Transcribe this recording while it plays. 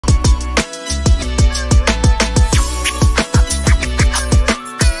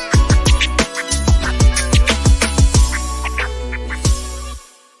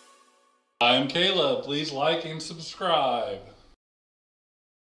Caleb. Please like and subscribe.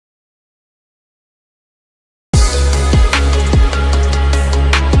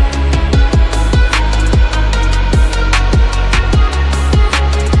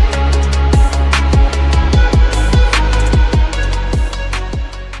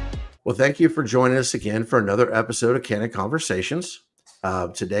 Well, thank you for joining us again for another episode of Candid Conversations.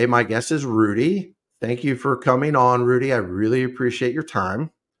 Today, my guest is Rudy. Thank you for coming on, Rudy. I really appreciate your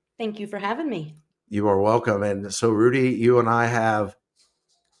time. Thank you for having me. You are welcome. And so, Rudy, you and I have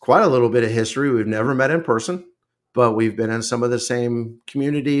quite a little bit of history. We've never met in person, but we've been in some of the same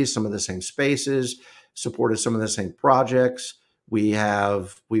communities, some of the same spaces, supported some of the same projects. We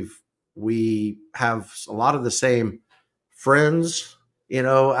have a lot of the same friends,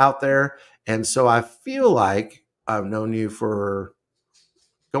 out there. And so I feel like I've known you for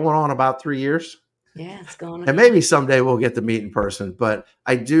going on about 3 years. Yeah, it's going on. And maybe someday we'll get to meet in person, but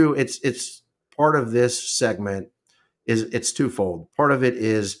it's part of this segment it's twofold. Part of it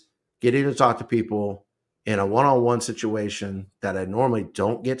is getting to talk to people in a one-on-one situation that I normally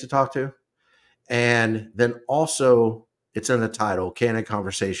don't get to talk to. And then also it's in the title, Candid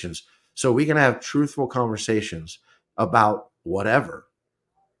Conversations. So we can have truthful conversations about whatever.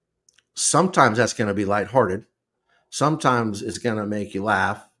 Sometimes that's going to be lighthearted. Sometimes it's going to make you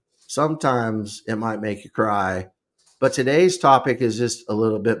laugh. Sometimes it might make you cry. But today's topic is just a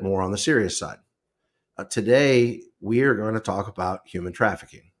little bit more on the serious side. Today, we are going to talk about human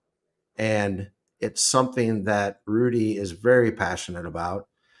trafficking. And it's something that Rudy is very passionate about.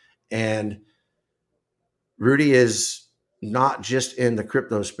 And Rudy is not just in the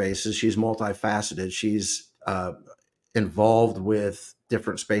crypto spaces. She's multifaceted. She's involved with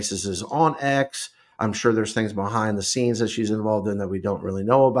different spaces on X. I'm sure there's things behind the scenes that she's involved in that we don't really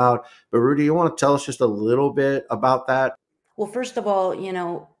know about. But Rudy, you want to tell us just a little bit about that? Well, first of all,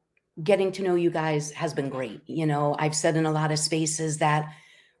 getting to know you guys has been great. I've said in a lot of spaces that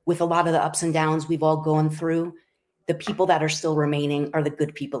with a lot of the ups and downs we've all gone through, the people that are still remaining are the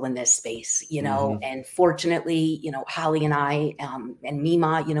good people in this space, and fortunately, Holly and I, and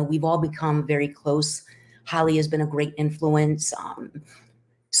Mima, we've all become very close. Holly has been a great influence.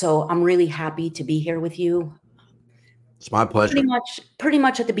 So I'm really happy to be here with you. It's my pleasure. Pretty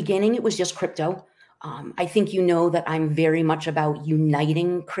much at the beginning, it was just crypto. I think that I'm very much about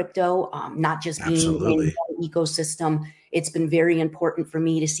uniting crypto, not just being in the ecosystem. It's been very important for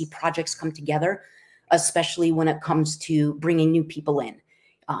me to see projects come together, especially when it comes to bringing new people in.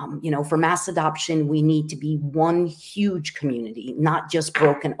 For mass adoption, we need to be one huge community, not just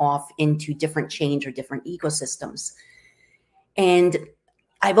broken off into different chains or different ecosystems. And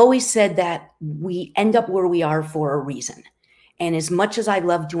I've always said that we end up where we are for a reason. And as much as I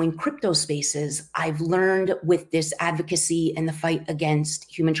love doing crypto spaces, I've learned with this advocacy and the fight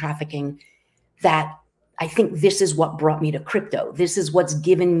against human trafficking that I think this is what brought me to crypto. This is what's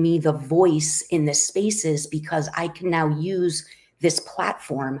given me the voice in the spaces, because I can now use this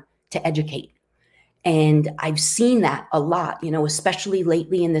platform to educate. And I've seen that a lot, especially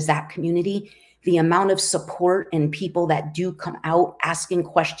lately in the Zach community, the amount of support and people that do come out asking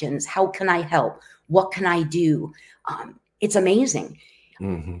questions. How can I help? What can I do? It's amazing.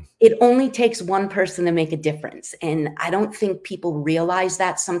 Mm-hmm. It only takes one person to make a difference. And I don't think people realize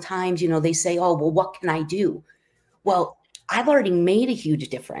that sometimes. They say, oh, well, what can I do? Well, I've already made a huge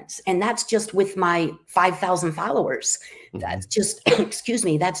difference. And that's just with my 5,000 followers. Mm-hmm. That's just,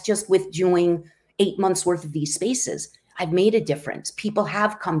 that's just with doing 8 months worth of these spaces. I've made a difference. People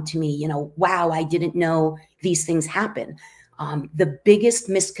have come to me, wow, I didn't know these things happen. The biggest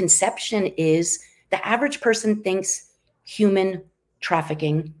misconception is the average person thinks human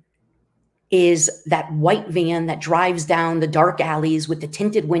trafficking is that white van that drives down the dark alleys with the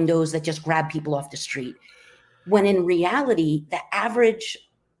tinted windows that just grab people off the street. When in reality, the average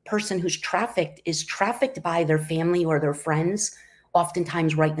person who's trafficked is trafficked by their family or their friends,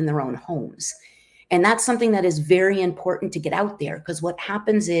 oftentimes right in their own homes. And that's something that is very important to get out there, because what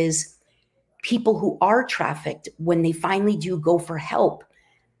happens is people who are trafficked, when they finally do go for help,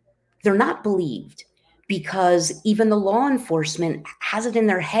 they're not believed, because even the law enforcement has it in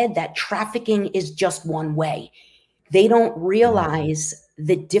their head that trafficking is just one way. They don't realize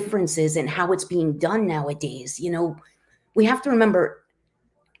the differences in how it's being done nowadays. We have to remember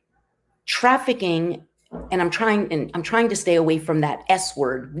trafficking, and I'm trying to stay away from that S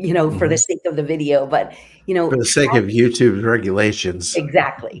word, for the sake of the video, but for the sake of YouTube's regulations.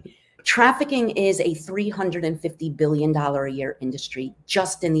 Exactly. Trafficking is a $350 billion a year industry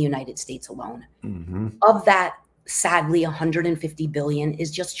just in the United States alone. Mm-hmm. Of that, sadly, $150 billion is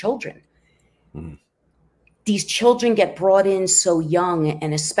just children. Mm. these children get brought in so young,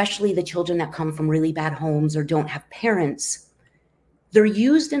 and especially the children that come from really bad homes or don't have parents, they're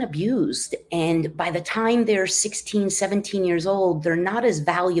used and abused. And by the time they're 16, 17 years old, they're not as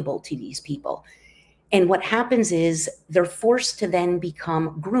valuable to these people. And what happens is they're forced to then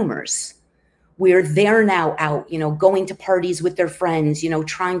become groomers, where they're now out, going to parties with their friends,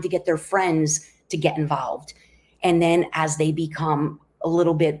 trying to get their friends to get involved. And then as they become a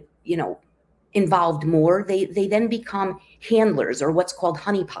little bit, involved more, they then become handlers, or what's called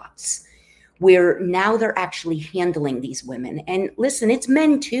honeypots, where now they're actually handling these women. And listen, it's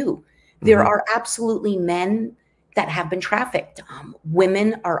men too. There are absolutely men that have been trafficked.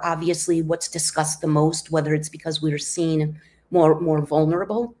 Women are obviously what's discussed the most, whether it's because we're seen more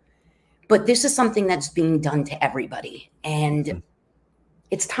vulnerable. But this is something that's being done to everybody. And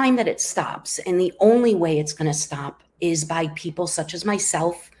it's time that it stops. And the only way it's going to stop is by people such as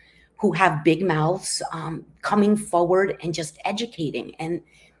myself, who have big mouths, coming forward and just educating. And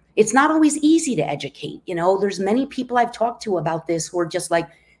it's not always easy to educate. There's many people I've talked to about this who are just like,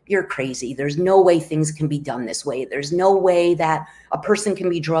 you're crazy. There's no way things can be done this way. There's no way that a person can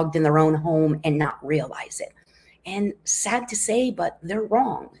be drugged in their own home and not realize it. And sad to say, but they're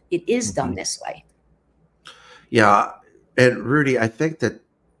wrong. It is done this way. Yeah. And Rudy, I think that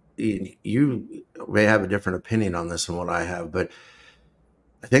you may have a different opinion on this than what I have, but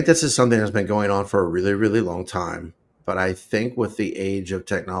I think this is something that's been going on for a really, really long time. But I think with the age of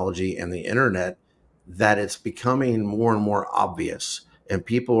technology and the internet, that it's becoming more and more obvious, and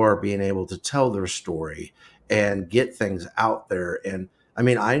people are being able to tell their story and get things out there. And I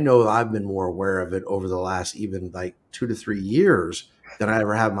mean, I know I've been more aware of it over the last even like 2 to 3 years than I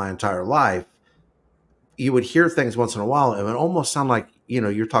ever have my entire life. You would hear things once in a while, and it would almost sound like,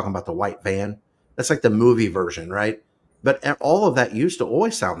 you're talking about the white van. That's like the movie version, right? But all of that used to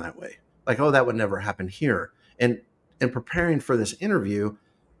always sound that way. Like, oh, that would never happen here. And in preparing for this interview,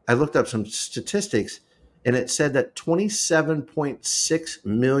 I looked up some statistics, and it said that 27.6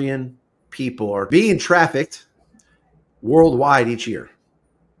 million people are being trafficked worldwide each year.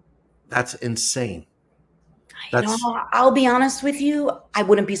 That's insane. I'll be honest with you. I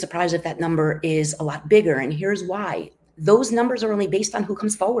wouldn't be surprised if that number is a lot bigger. And here's why. Those numbers are only based on who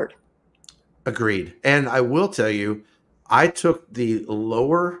comes forward. Agreed. And I will tell you, I took the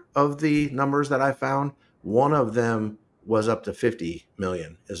lower of the numbers that I found. One of them was up to 50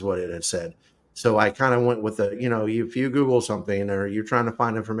 million is what it had said. So I kind of went with if you Google something or you're trying to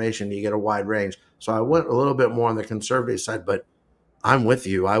find information, you get a wide range. So I went a little bit more on the conservative side, but I'm with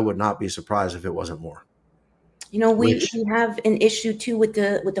you. I would not be surprised if it wasn't more. We have an issue too with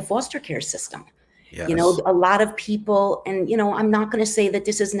the foster care system. Yes. A lot of people, and, I'm not going to say that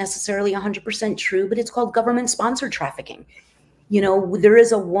this is necessarily 100% true, but it's called government-sponsored trafficking. There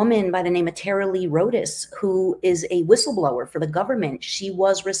is a woman by the name of Tara Lee Rodas who is a whistleblower for the government. She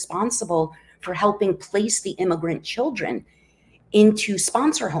was responsible for helping place the immigrant children into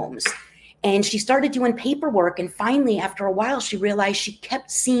sponsor homes. And she started doing paperwork. And finally, after a while, she realized she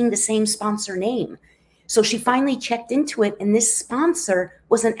kept seeing the same sponsor name. So she finally checked into it, and this sponsor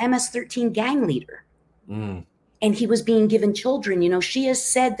was an MS-13 gang leader. And he was being given children. She has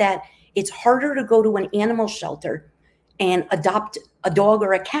said that it's harder to go to an animal shelter and adopt a dog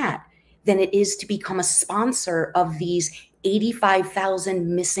or a cat than it is to become a sponsor of these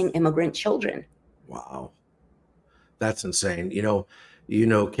 85,000 missing immigrant children. Wow. That's insane.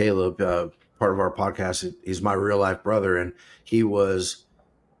 Caleb, part of our podcast, he's my real life brother. And he was,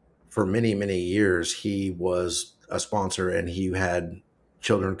 for many, many years, he was a sponsor, and he had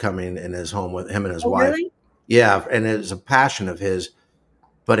children coming in his home with him and his wife. Really? Yeah. And it was a passion of his,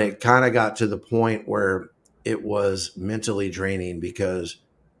 but it kind of got to the point where it was mentally draining, because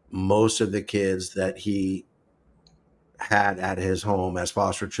most of the kids that he had at his home as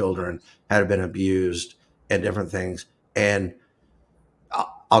foster children had been abused and different things. And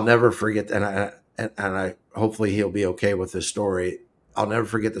I'll never forget, and I hopefully he'll be okay with this story. I'll never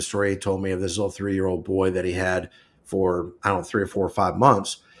forget the story he told me of this little 3-year-old boy that he had for, 3 or 4 or 5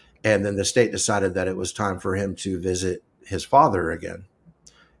 months. And then the state decided that it was time for him to visit his father again.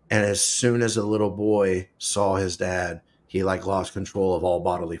 And as soon as the little boy saw his dad, he lost control of all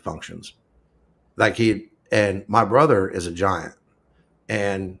bodily functions. And my brother is a giant,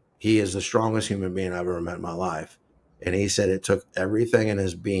 and he is the strongest human being I've ever met in my life. And he said it took everything in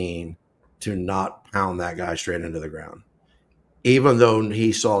his being to not pound that guy straight into the ground. Even though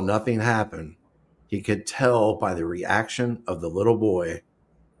he saw nothing happen, he could tell by the reaction of the little boy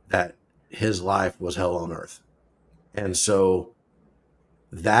that his life was hell on earth. And so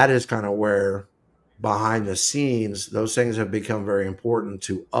that is kind of where behind the scenes, those things have become very important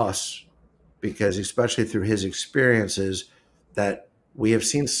to us because especially through his experiences that we have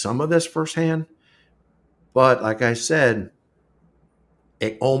seen some of this firsthand. But like I said,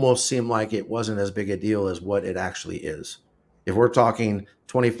 it almost seemed like it wasn't as big a deal as what it actually is. If we're talking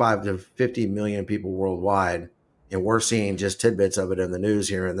 25 to 50 million people worldwide, and we're seeing just tidbits of it in the news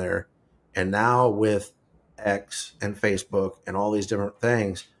here and there, and now with X and Facebook and all these different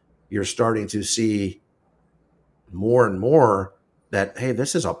things, you're starting to see more and more that, hey,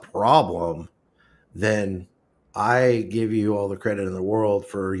 this is a problem, then I give you all the credit in the world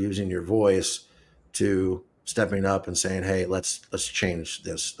for using your voice to stepping up and saying, hey, let's change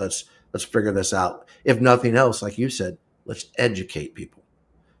this. Let's figure this out. If nothing else, like you said, let's educate people.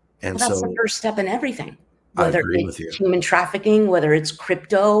 And well, that's the first step in everything. Whether it's human trafficking, whether it's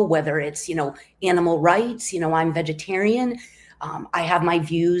crypto, whether it's, animal rights, I'm vegetarian. I have my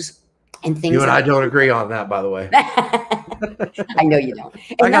views and things. You and I don't agree on that, by the way. I know you don't.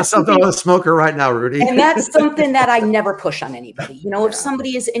 And I got something on the smoker right now, Rudy. And that's something that I never push on anybody. If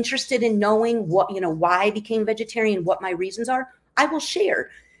somebody is interested in knowing what, why I became vegetarian, what my reasons are, I will share.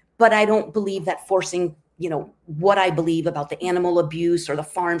 But I don't believe that forcing, what I believe about the animal abuse or the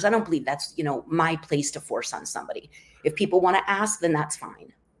farms, I don't believe that's, my place to force on somebody. If people want to ask, then that's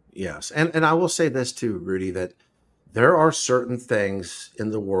fine. Yes. And I will say this too, Rudy, that there are certain things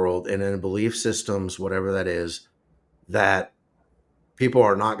in the world and in belief systems, whatever that is, that people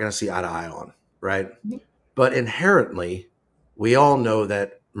are not going to see eye to eye on, right? Mm-hmm. But inherently, we all know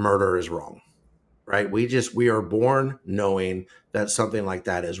that murder is wrong, right? We are born knowing that something like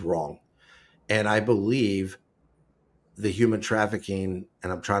that is wrong. And I believe the human trafficking,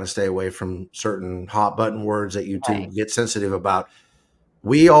 and I'm trying to stay away from certain hot button words that you two get sensitive about.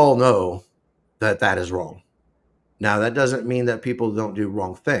 We all know that that is wrong. Now, that doesn't mean that people don't do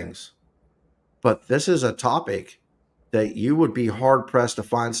wrong things, but this is a topic that you would be hard pressed to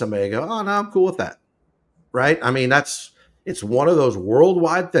find somebody to go, oh, no, I'm cool with that. Right? I mean, it's one of those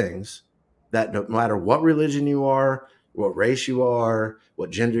worldwide things that no matter what religion you are, what race you are, what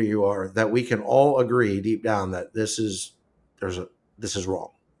gender you are, that we can all agree deep down that this is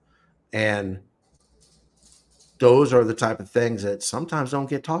wrong. And those are the type of things that sometimes don't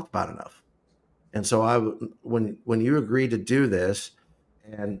get talked about enough. And so when you agreed to do this,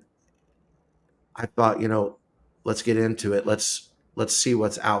 and I thought, let's get into it. Let's see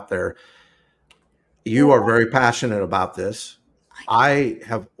what's out there. You are very passionate about this. I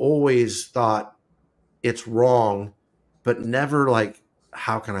have always thought it's wrong, but never like,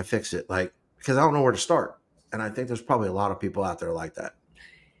 how can I fix it? Like, because I don't know where to start. And I think there's probably a lot of people out there like that.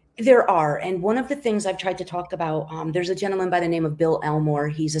 There are. And one of the things I've tried to talk about, there's a gentleman by the name of Bill Elmore.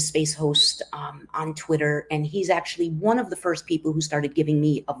 He's a space host on Twitter. And he's actually one of the first people who started giving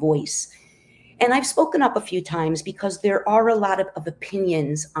me a voice. And I've spoken up a few times because there are a lot of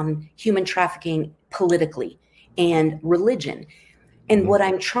opinions on human trafficking politically and religion. And what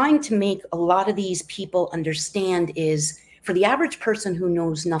I'm trying to make a lot of these people understand is, for the average person who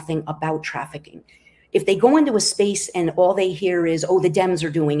knows nothing about trafficking, if they go into a space and all they hear is, oh, the Dems are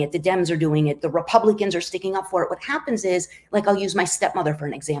doing it, the Dems are doing it, the Republicans are sticking up for it, what happens is, like, I'll use my stepmother for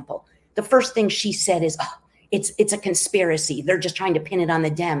an example. The first thing she said is, oh, it's a conspiracy. They're just trying to pin it on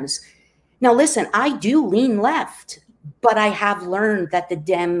the Dems. Now, listen, I do lean left, but I have learned that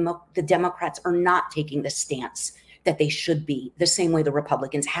the Democrats are not taking the stance that they should be, the same way the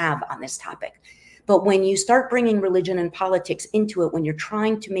Republicans have on this topic. But when you start bringing religion and politics into it, when you're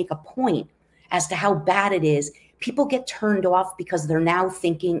trying to make a point as to how bad it is, people get turned off because they're now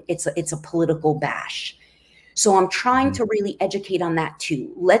thinking it's a political bash. So I'm trying to really educate on that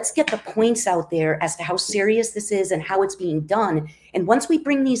too. Let's get the points out there as to how serious this is and how it's being done. And once we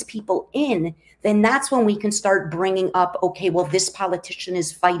bring these people in, then that's when we can start bringing up, okay, well, this politician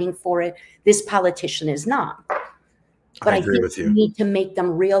is fighting for it, this politician is not. But I think we need to make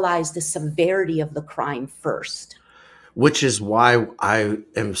them realize the severity of the crime first. Which is why I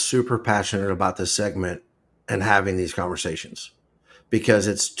am super passionate about this segment and having these conversations. Because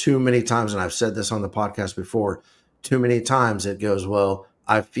it's too many times, and I've said this on the podcast before, too many times it goes, well,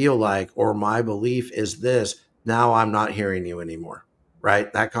 I feel like, or my belief is this, now I'm not hearing you anymore,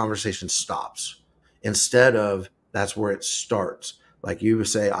 right? That conversation stops. Instead of, that's where it starts. Like you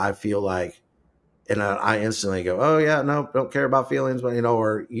say, I feel like, and I instantly go, oh yeah, no, don't care about feelings, but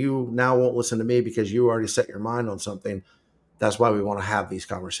or you now won't listen to me because you already set your mind on something. That's why we want to have these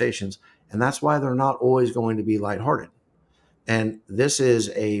conversations. And that's why they're not always going to be lighthearted. And this is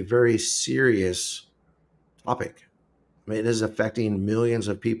a very serious topic. I mean, it is affecting millions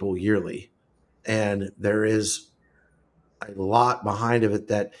of people yearly. And there is a lot behind of it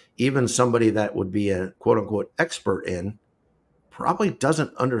that even somebody that would be a quote unquote expert in probably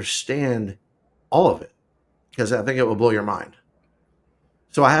doesn't understand all of it, because I think it will blow your mind.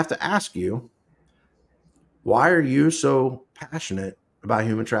 So I have to ask you, why are you so passionate about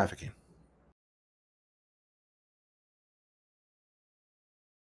human trafficking?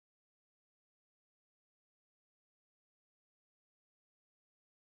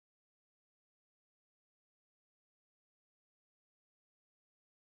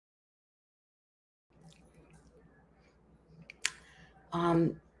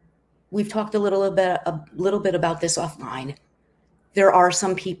 We've talked a little bit about this offline. There are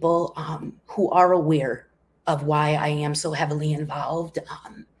some people who are aware of why I am so heavily involved.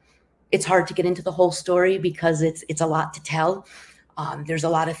 It's hard to get into the whole story because it's a lot to tell. There's a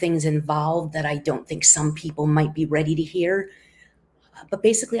lot of things involved that I don't think some people might be ready to hear. But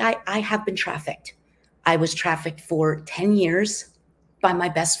basically, I have been trafficked. I was trafficked for 10 years by my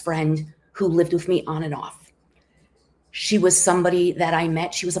best friend who lived with me on and off. She was somebody that I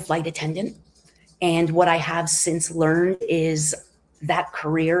met. She was a flight attendant. And what I have since learned is that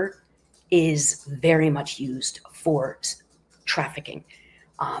career is very much used for trafficking.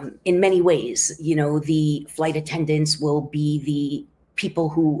 In many ways, the flight attendants will be the people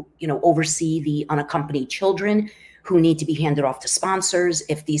who, oversee the unaccompanied children who need to be handed off to sponsors.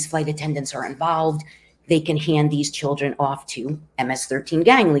 If these flight attendants are involved, they can hand these children off to MS-13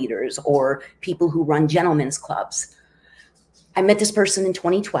 gang leaders or people who run gentlemen's clubs. I met this person in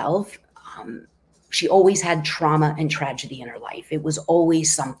 2012. She always had trauma and tragedy in her life. It was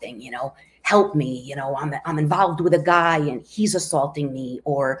always something, help me, I'm involved with a guy and he's assaulting me,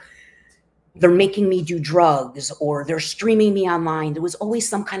 or they're making me do drugs, or they're streaming me online. There was always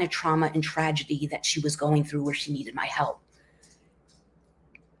some kind of trauma and tragedy that she was going through where she needed my help.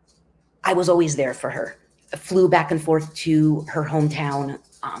 I was always there for her. I flew back and forth to her hometown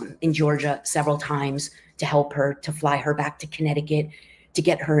in Georgia several times to help her, to fly her back to Connecticut, to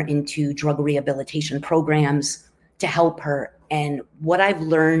get her into drug rehabilitation programs, to help her. And what I've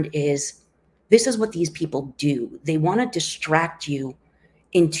learned is this is what these people do. They want to distract you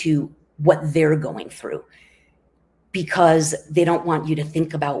into what they're going through because they don't want you to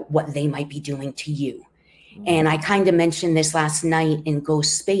think about what they might be doing to you. And I kind of mentioned this last night in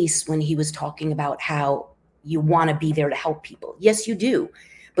Ghost Space when he was talking about how you want to be there to help people. Yes, you do.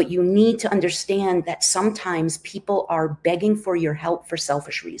 But you need to understand that sometimes people are begging for your help for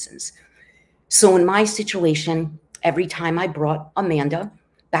selfish reasons. So in my situation, every time I brought Amanda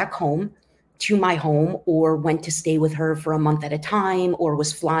back home to my home or went to stay with her for a month at a time or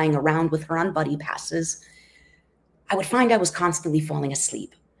was flying around with her on buddy passes, I would find I was constantly falling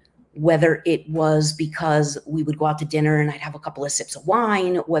asleep. Whether it was because we would go out to dinner and I'd have a couple of sips of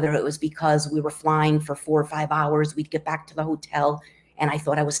wine, whether it was because we were flying for 4 or 5 hours, we'd get back to the hotel and I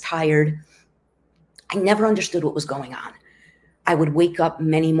thought I was tired. I never understood what was going on. I would wake up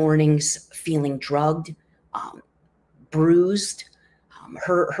many mornings feeling drugged, bruised.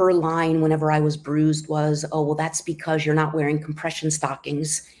 Her line whenever I was bruised was, oh, well, that's because you're not wearing compression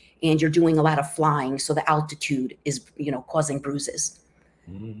stockings and you're doing a lot of flying. So the altitude is, causing bruises.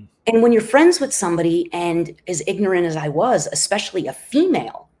 Mm. And when you're friends with somebody, and as ignorant as I was, especially a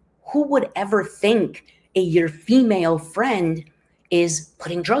female, who would ever think your female friend is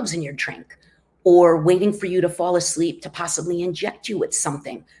putting drugs in your drink or waiting for you to fall asleep to possibly inject you with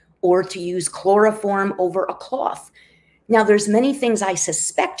something or to use chloroform over a cloth? Now, there's many things I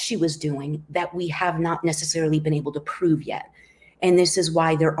suspect she was doing that we have not necessarily been able to prove yet. And this is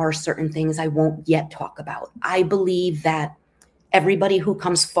why there are certain things I won't yet talk about. I believe that everybody who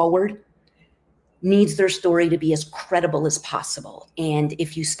comes forward needs their story to be as credible as possible. And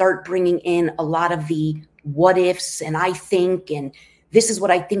if you start bringing in a lot of the what ifs and I think, and this is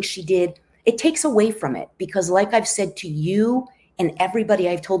what I think she did, it takes away from it. Because like I've said to you and everybody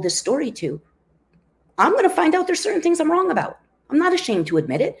I've told this story to, I'm going to find out there's certain things I'm wrong about. I'm not ashamed to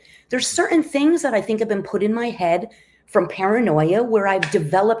admit it. There's certain things that I think have been put in my head from paranoia where I've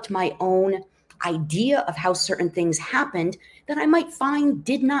developed my own idea of how certain things happened that I might find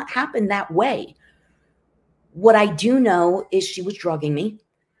did not happen that way. What I do know is she was drugging me.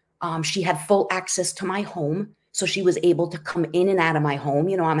 She had full access to my home. So she was able to come in and out of my home.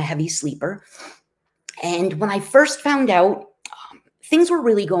 I'm a heavy sleeper. And when I first found out, things were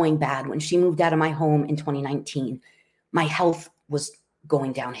really going bad when she moved out of my home in 2019. My health was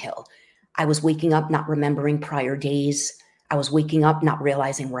going downhill. I was waking up not remembering prior days. I was waking up not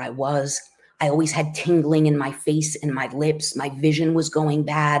realizing where I was. I always had tingling in my face and my lips. My vision was going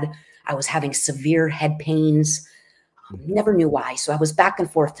bad. I was having severe head pains. Never knew why. So I was back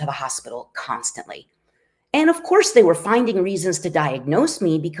and forth to the hospital constantly. And of course, they were finding reasons to diagnose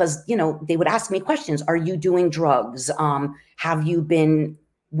me because, they would ask me questions. Are you doing drugs? Have you been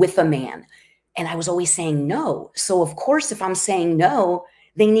with a man? And I was always saying no. So of course, if I'm saying no,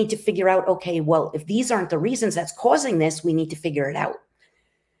 they need to figure out, okay, well, if these aren't the reasons that's causing this, we need to figure it out.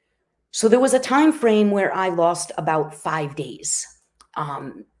 So there was a time frame where I lost about 5 days.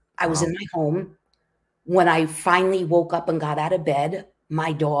 I was in my home. When I finally woke up and got out of bed,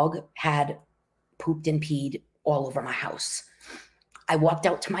 my dog had pooped and peed all over my house. I walked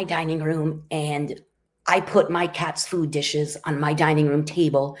out to my dining room and I put my cat's food dishes on my dining room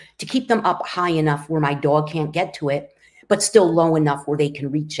table to keep them up high enough where my dog can't get to it, but still low enough where they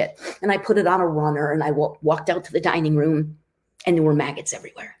can reach it. And I put it on a runner and I walked out to the dining room and there were maggots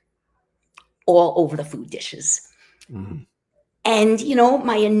everywhere, all over the food dishes. Mm-hmm. And, you know,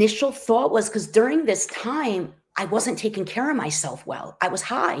 my initial thought was, because during this time, I wasn't taking care of myself well. I was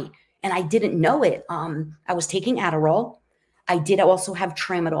high and I didn't know it. I was taking Adderall. I did also have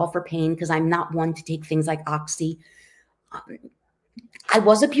tramadol for pain because I'm not one to take things like Oxy. I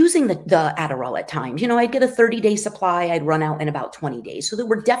was abusing the Adderall at times. You know, I'd get a 30-day supply. I'd run out in about 20 days. So there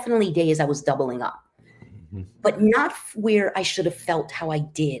were definitely days I was doubling up, but not where I should have felt how I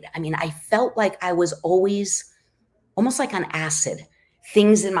did. I mean, I felt like I was always almost like on acid.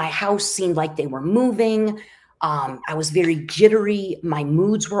 Things in my house seemed like they were moving. I was very jittery. My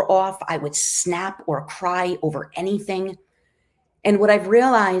moods were off. I would snap or cry over anything. And what I've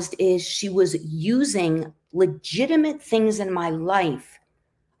realized is she was using legitimate things in my life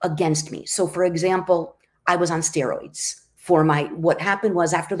against me. So for example, I was on steroids what happened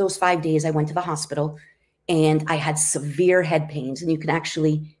was after those 5 days, I went to the hospital and I had severe head pains. And you can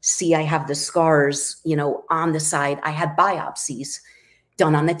actually see I have the scars, you know, on the side. I had biopsies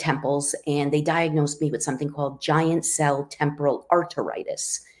done on the temples and they diagnosed me with something called giant cell temporal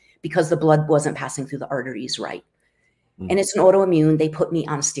arteritis because the blood wasn't passing through the arteries right. And it's an autoimmune. They put me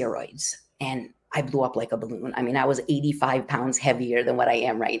on steroids and I blew up like a balloon. I mean, I was 85 pounds heavier than what I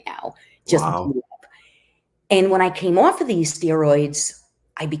am right now. Just blew up. And when I came off of these steroids,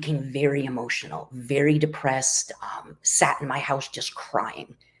 I became very emotional, very depressed, sat in my house just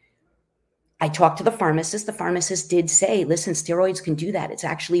crying. I talked to the pharmacist. The pharmacist did say, listen, steroids can do that. It's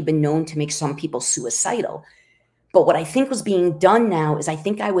actually been known to make some people suicidal. But what I think was being done now is I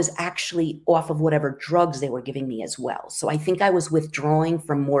think I was actually off of whatever drugs they were giving me as well. So I think I was withdrawing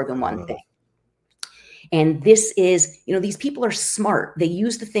from more than one thing. And this is, you know, these people are smart. They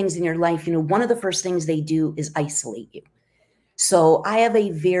use the things in your life. You know, one of the first things they do is isolate you. So I have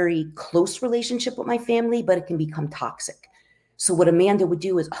a very close relationship with my family, but it can become toxic. So what Amanda would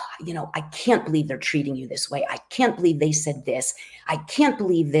do is, oh, you know, I can't believe they're treating you this way. I can't believe they said this. I can't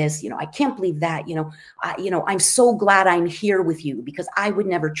believe this. You know, I can't believe that. You know, I'm so glad I'm here with you because I would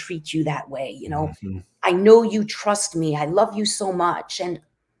never treat you that way. You know, I know you trust me. I love you so much. And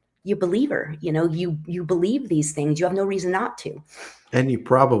you believe her. You know, you believe these things. You have no reason not to. And you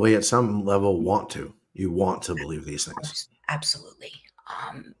probably at some level want to. You want to believe these things. Absolutely.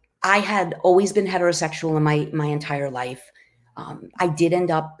 I had always been heterosexual in my entire life. I did end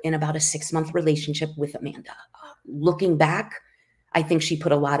up in about a 6-month relationship with Amanda. Looking back, I think she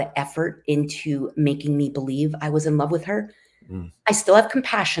put a lot of effort into making me believe I was in love with her. I still have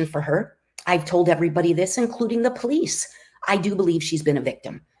compassion for her. I've told everybody this, including the police. I do believe she's been a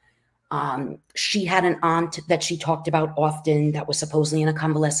victim. She had an aunt that she talked about often that was supposedly in a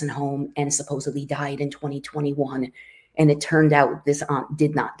convalescent home and supposedly died in 2021. And it turned out this aunt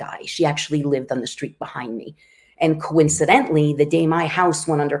did not die. She actually lived on the street behind me. And coincidentally, the day my house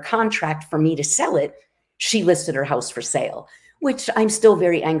went under contract for me to sell it, she listed her house for sale, which I'm still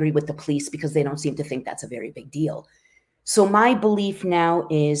very angry with the police because they don't seem to think that's a very big deal. So my belief now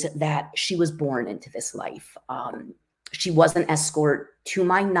is that she was born into this life. She was an escort, to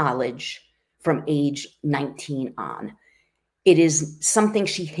my knowledge, from age 19 on. It is something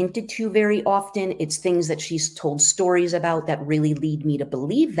she hinted to very often. It's things that she's told stories about that really lead me to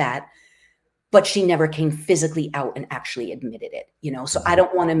believe that. But she never came physically out and actually admitted it, you know? So I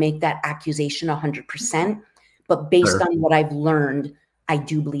don't want to make that accusation 100%, but based on what I've learned, I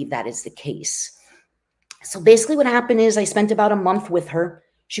do believe that is the case. So basically what happened is I spent about a month with her.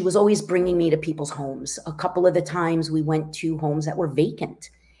 She was always bringing me to people's homes. A couple of the times we went to homes that were vacant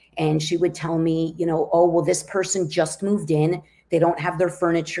and she would tell me, you know, oh, well, this person just moved in. They don't have their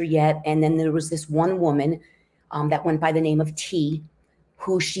furniture yet. And then there was this one woman that went by the name of T,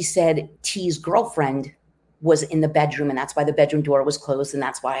 who she said T's girlfriend was in the bedroom and that's why the bedroom door was closed and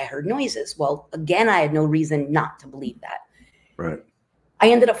that's why I heard noises. Well, again, I had no reason not to believe that. Right. I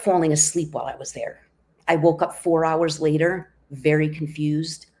ended up falling asleep while I was there. I woke up 4 hours later, very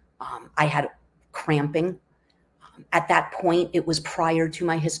confused. I had cramping. At that point, it was prior to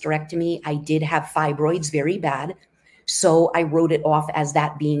my hysterectomy. I did have fibroids very bad. So I wrote it off as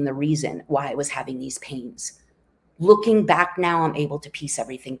that being the reason why I was having these pains. Looking back now, I'm able to piece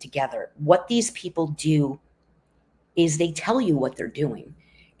everything together. What these people do is they tell you what they're doing,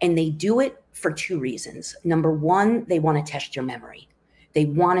 and they do it for two reasons. Number one, they want to test your memory. They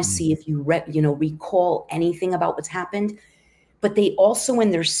want to see if you recall anything about what's happened. But they also, in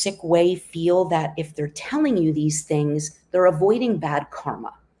their sick way, feel that if they're telling you these things, they're avoiding bad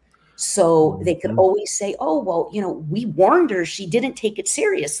karma. So they could always say, oh, well, we warned her. She didn't take it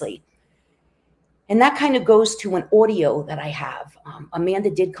seriously. And that kind of goes to an audio that I have.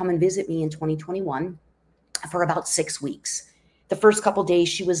 Amanda did come and visit me in 2021 for about 6 weeks. The first couple of days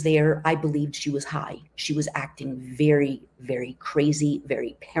she was there, I believed she was high. She was acting very, very crazy,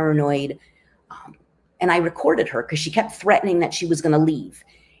 very paranoid. And I recorded her because she kept threatening that she was going to leave.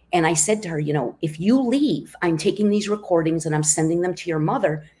 And I said to her, if you leave, I'm taking these recordings and I'm sending them to your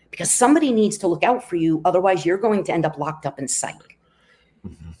mother because somebody needs to look out for you. Otherwise, you're going to end up locked up in psych.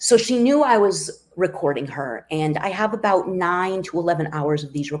 So she knew I was recording her. And I have about 9 to 11 hours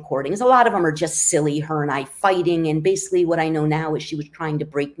of these recordings. A lot of them are just silly, her and I fighting. And basically what I know now is she was trying to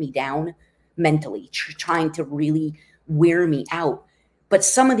break me down mentally, trying to really wear me out. But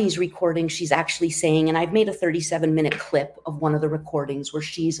some of these recordings, she's actually saying, and I've made a 37-minute clip of one of the recordings where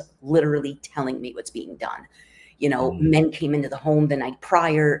she's literally telling me what's being done. Men came into the home the night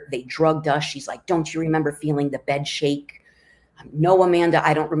prior. They drugged us. She's like, don't you remember feeling the bed shake? No, Amanda,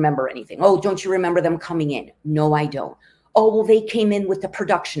 I don't remember anything. Oh, don't you remember them coming in? No, I don't. Oh, well, they came in with the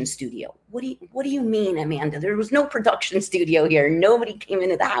production studio. What do you mean, Amanda? There was no production studio here. Nobody came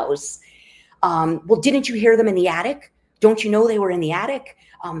into the house. Well, didn't you hear them in the attic? Don't you know they were in the attic?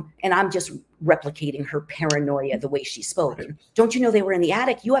 And I'm just replicating her paranoia, the way she spoke. Right. Don't you know they were in the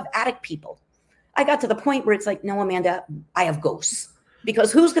attic? You have attic people. I got to the point where it's like, no, Amanda, I have ghosts.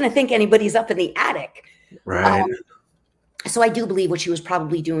 Because who's going to think anybody's up in the attic? Right. So I do believe what she was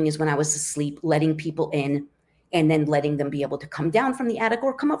probably doing is when I was asleep, letting people in and then letting them be able to come down from the attic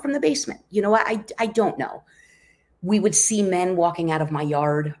or come up from the basement. I don't know. We would see men walking out of my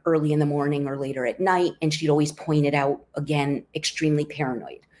yard early in the morning or later at night, and she'd always point it out, again, extremely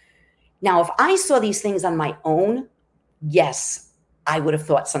paranoid. Now, if I saw these things on my own, yes, I would have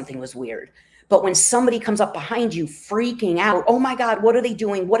thought something was weird. But when somebody comes up behind you freaking out, oh my God, what are they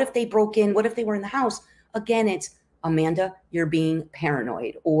doing? What if they broke in? What if they were in the house? Again, it's, Amanda, you're being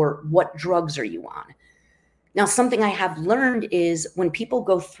paranoid, or what drugs are you on? Now, something I have learned is when people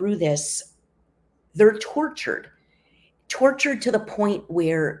go through this, they're tortured to the point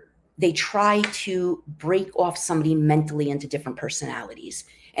where they try to break off somebody mentally into different personalities.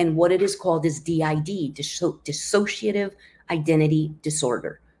 And what it is called is DID, dissociative identity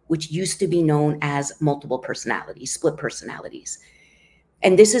disorder, which used to be known as multiple personalities, split personalities.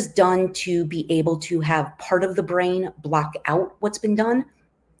 And this is done to be able to have part of the brain block out what's been done,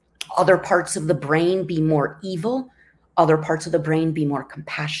 other parts of the brain be more evil, other parts of the brain be more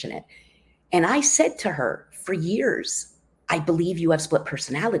compassionate. And I said to her for years, I believe you have split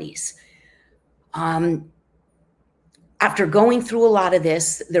personalities. After going through a lot of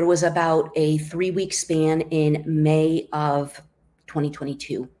this, there was about a 3-week span in May of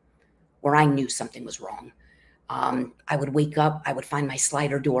 2022 where I knew something was wrong. I would wake up, I would find my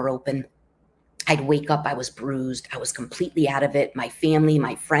slider door open. I'd wake up, I was bruised. I was completely out of it. My family,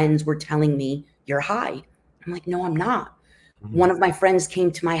 my friends were telling me, you're high. I'm like, no, I'm not. One of my friends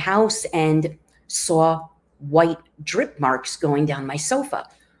came to my house and saw white drip marks going down my sofa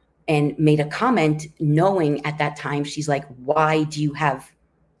and made a comment, knowing at that time, she's like, why do you have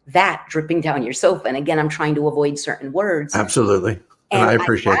that dripping down your sofa? And again, I'm trying to avoid certain words. Absolutely. And I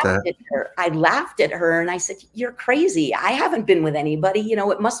appreciate that. I laughed at her and I said, you're crazy. I haven't been with anybody.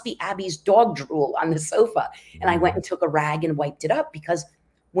 It must be Abby's dog drool on the sofa. And I went and took a rag and wiped it up, because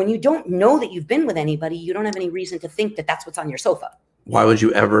when you don't know that you've been with anybody, you don't have any reason to think that that's what's on your sofa. Why would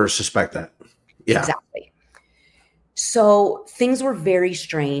you ever suspect that? Yeah, exactly. So things were very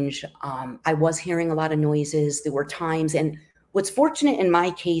strange. I was hearing a lot of noises. There were times, and what's fortunate in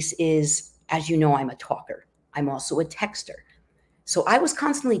my case is, as you know, I'm a talker. I'm also a texter. So I was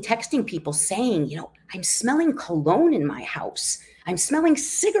constantly texting people saying, I'm smelling cologne in my house. I'm smelling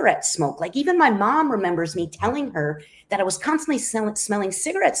cigarette smoke. Like even my mom remembers me telling her that I was constantly smelling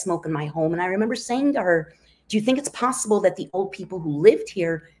cigarette smoke in my home. And I remember saying to her, do you think it's possible that the old people who lived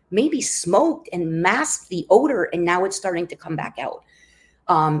here maybe smoked and masked the odor, and now it's starting to come back out?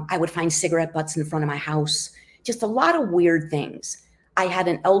 I would find cigarette butts in front of my house, just a lot of weird things. I had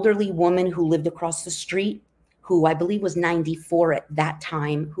an elderly woman who lived across the street, who I believe was 94 at that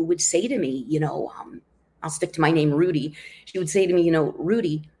time, who would say to me, I'll stick to my name, Rudy. She would say to me,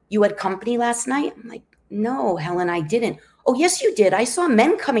 Rudy, you had company last night? I'm like, No, Helen, I didn't. Oh, yes, you did. I saw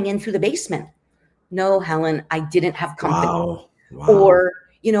men coming in through the basement. No, Helen, I didn't have company. Wow. Wow. Or,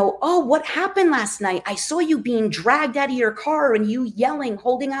 oh, what happened last night? I saw you being dragged out of your car and you yelling,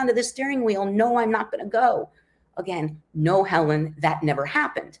 holding onto the steering wheel. No, I'm not going to go. Again, no, Helen, that never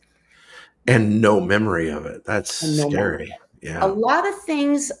happened. And no memory of it. That's scary. Yeah. A lot of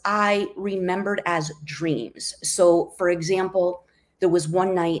things I remembered as dreams. So, for example, there was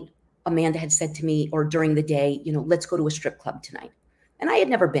one night Amanda had said to me, or during the day, let's go to a strip club tonight. And I had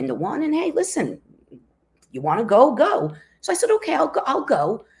never been to one. And hey, listen, you want to go, go. So I said, okay, I'll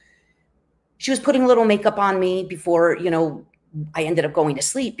go. She was putting a little makeup on me before, I ended up going to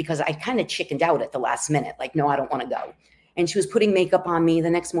sleep because I kind of chickened out at the last minute. Like, no, I don't want to go. And she was putting makeup on me. The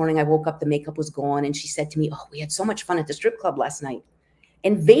next morning I woke up, the makeup was gone. And she said to me, oh, we had so much fun at the strip club last night.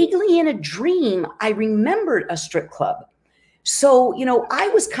 And vaguely in a dream, I remembered a strip club. So, I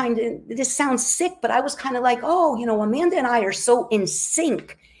was kind of, this sounds sick, but I was kind of like, oh, Amanda and I are so in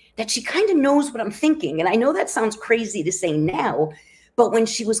sync that she kind of knows what I'm thinking. And I know that sounds crazy to say now, but when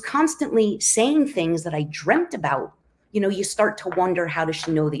she was constantly saying things that I dreamt about, you start to wonder, how does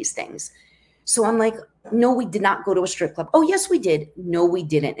she know these things? So I'm like, no, we did not go to a strip club. Oh, yes, we did. No, we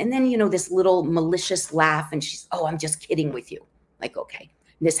didn't. And then, this little malicious laugh and she's, oh, I'm just kidding with you. Like, okay.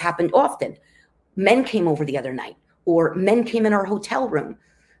 And this happened often. Men came over the other night, or men came in our hotel room.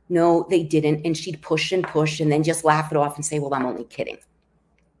 No, they didn't. And she'd push and push and then just laugh it off and say, well, I'm only kidding.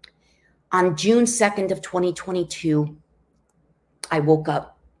 On June 2nd of 2022, I woke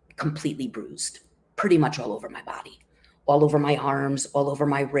up completely bruised, pretty much all over my body, all over my arms, all over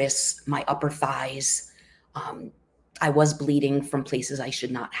my wrists, my upper thighs. I was bleeding from places I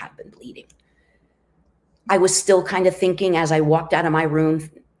should not have been bleeding. I was still kind of thinking as I walked out of my room,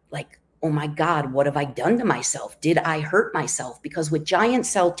 like, oh my God, what have I done to myself? Did I hurt myself? Because with giant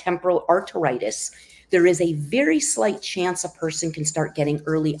cell temporal arteritis, there is a very slight chance a person can start getting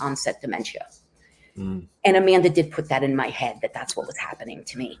early onset dementia. And Amanda did put that in my head that that's what was happening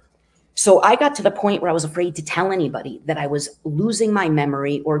to me. So I got to the point where I was afraid to tell anybody that I was losing my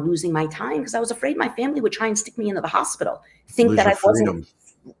memory or losing my time, because I was afraid my family would try and stick me into the hospital, think that I wasn't.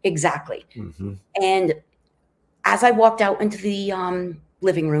 Exactly. And as I walked out into the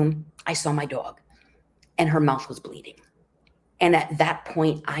living room, I saw my dog and her mouth was bleeding. And at that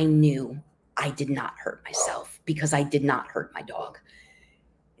point, I knew I did not hurt myself because I did not hurt my dog.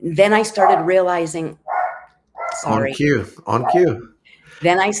 Then I started realizing, sorry. On cue.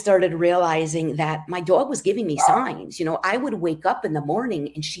 Then I started realizing that my dog was giving me signs. I would wake up in the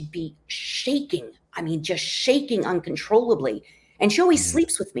morning and she'd be shaking. I mean, just shaking uncontrollably. And she always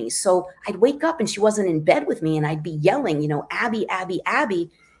sleeps with me. So I'd wake up and she wasn't in bed with me and I'd be yelling, Abby, Abby, Abby.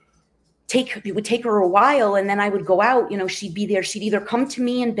 It would take her a while. And then I would go out, she'd be there. She'd either come to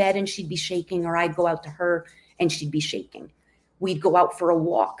me in bed and she'd be shaking, or I'd go out to her and she'd be shaking. We'd go out for a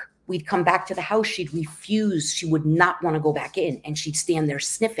walk. We'd come back to the house. She'd refuse. She would not want to go back in and she'd stand there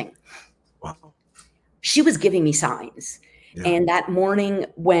sniffing. Wow. She was giving me signs. Yeah. And that morning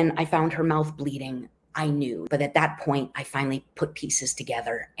when I found her mouth bleeding, I knew. But at that point, I finally put pieces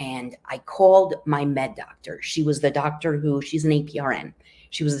together and I called my med doctor. She was the doctor she's an APRN.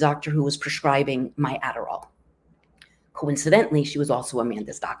 She was the doctor who was prescribing my Adderall. Coincidentally, she was also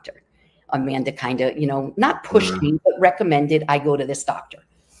Amanda's doctor. Amanda kind of, not pushed me, but recommended I go to this doctor.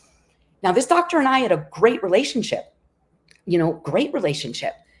 Now, this doctor and I had a great relationship, great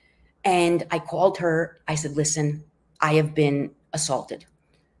relationship. And I called her. I said, listen, I have been assaulted.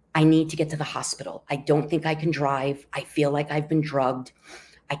 I need to get to the hospital. I don't think I can drive. I feel like I've been drugged.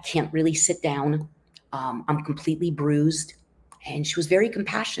 I can't really sit down. I'm completely bruised. And she was very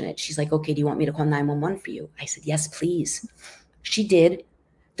compassionate. She's like, okay, do you want me to call 911 for you? I said, yes, please. She did.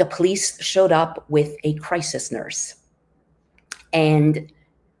 The police showed up with a crisis nurse. And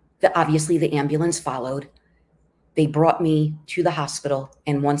obviously the ambulance followed. They brought me to the hospital.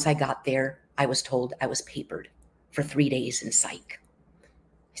 And once I got there, I was told I was papered for 3 days in psych.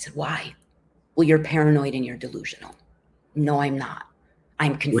 I said, why? Well, you're paranoid and you're delusional. No, I'm not.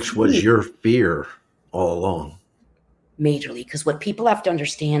 I'm confused. Which was your fear all along. Majorly, because what people have to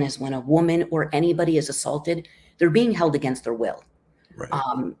understand is when a woman or anybody is assaulted, they're being held against their will.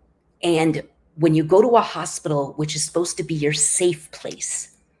 Right. And when you go to a hospital, which is supposed to be your safe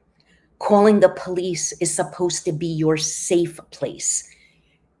place, calling the police is supposed to be your safe place.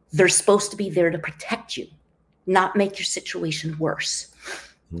 They're supposed to be there to protect you, not make your situation worse.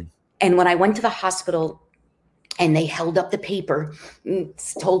 And when I went to the hospital and they held up the paper,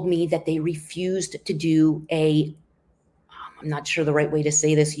 told me that they refused to do I'm not sure the right way to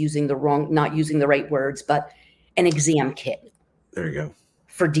say this, not using the right words, but an exam kit. There you go.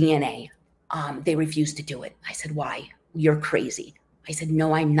 For DNA. They refused to do it. I said, why? You're crazy. I said,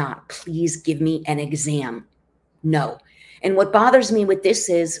 no, I'm not. Please give me an exam. No. And what bothers me with this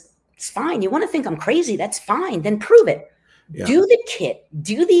is, it's fine. You want to think I'm crazy? That's fine. Then prove it. Yeah. Do the kit,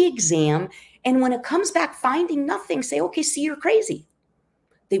 do the exam. And when it comes back finding nothing, say, okay, see, you're crazy.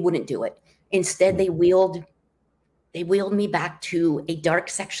 They wouldn't do it. Instead, they wheeled me back to a dark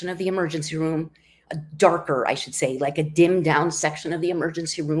section of the emergency room, a darker, I should say, like a dimmed down section of the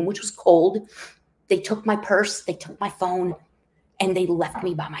emergency room, which was cold. They took my purse, they took my phone, and they left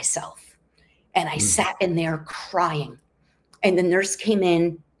me by myself. And I sat in there crying. And the nurse came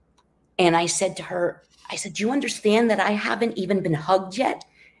in, and I said to her, I said, do you understand that I haven't even been hugged yet?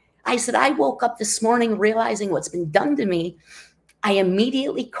 I said, I woke up this morning realizing what's been done to me. I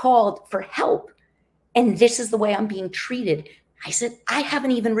immediately called for help. And this is the way I'm being treated. I said, I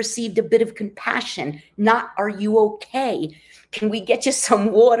haven't even received a bit of compassion. Not, are you okay? Can we get you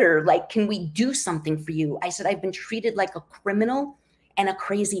some water? Like, can we do something for you? I said, I've been treated like a criminal and a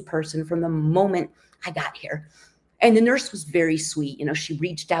crazy person from the moment I got here. And the nurse was very sweet. You know, she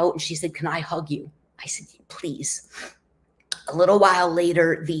reached out and she said, can I hug you? I said, please. A little while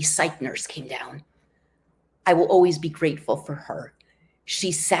later, the psych nurse came down. I will always be grateful for her.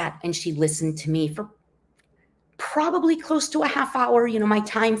 She sat and she listened to me for probably close to a half hour. You know, my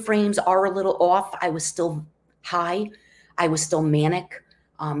time frames are a little off. I was still high. I was still manic.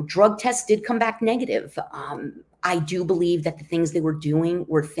 Drug tests did come back negative. I do believe that the things they were doing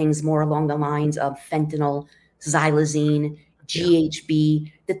were things more along the lines of fentanyl, xylazine,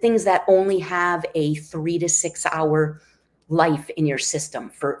 GHB, the things that only have a 3 to 6 hour life in your system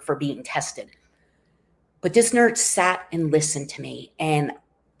for being tested. But this nurse sat and listened to me, and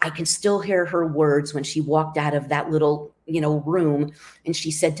I can still hear her words when she walked out of that little, room, and she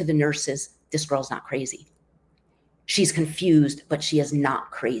said to the nurses, this girl's not crazy. She's confused, but she is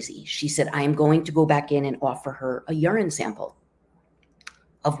not crazy. She said, I am going to go back in and offer her a urine sample,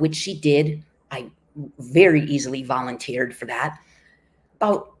 of which she did. I very easily volunteered for that.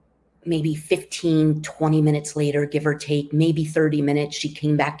 About maybe 15, 20 minutes later, give or take, maybe 30 minutes, she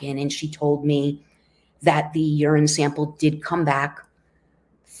came back in and she told me that the urine sample did come back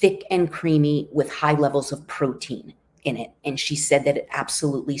thick and creamy with high levels of protein in it. And she said that it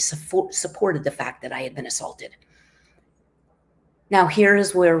absolutely supported the fact that I had been assaulted. Now, here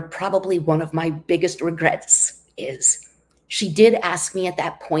is where probably one of my biggest regrets is. She did ask me at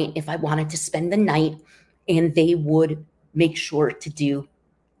that point if I wanted to spend the night, and they would make sure to do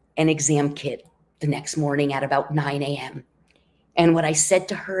an exam kit the next morning at about 9 a.m. And what I said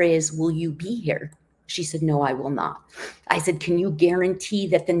to her is, will you be here? She said, no, I will not. I said, can you guarantee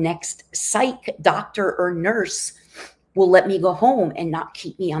that the next psych doctor or nurse will let me go home and not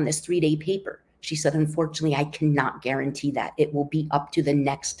keep me on this 3-day paper? She said, unfortunately, I cannot guarantee that. It will be up to the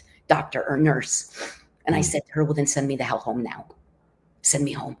next doctor or nurse. And I said to her, well, then send me the hell home now. Send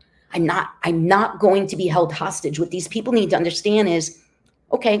me home. I'm not going to be held hostage. What these people need to understand is,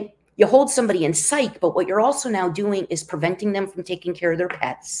 okay, you hold somebody in psych, but what you're also now doing is preventing them from taking care of their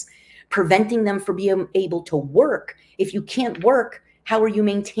pets, preventing them from being able to work. If you can't work, how are you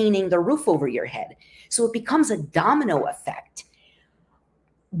maintaining the roof over your head? So it becomes a domino effect.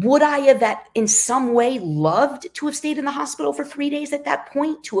 Would I have in some way loved to have stayed in the hospital for 3 days at that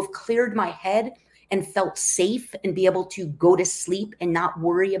point, to have cleared my head and felt safe and be able to go to sleep and not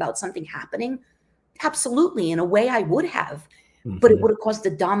worry about something happening? Absolutely. In a way I would have, but it would have caused a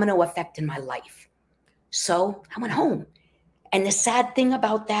domino effect in my life. So I went home. And the sad thing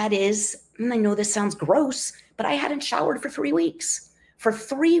about that is, I know this sounds gross, but I hadn't showered for 3 weeks. For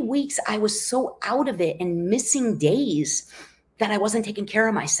 3 weeks, I was so out of it and missing days that I wasn't taking care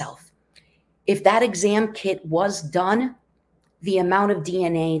of myself. If that exam kit was done, the amount of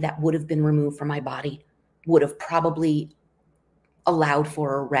DNA that would have been removed from my body would have probably allowed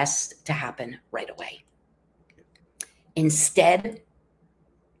for arrest to happen right away. Instead,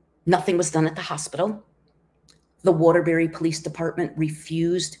 nothing was done at the hospital. The Waterbury Police Department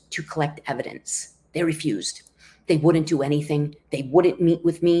refused to collect evidence. They refused. They wouldn't do anything. They wouldn't meet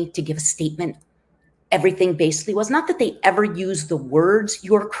with me to give a statement. Everything basically was not that they ever used the words,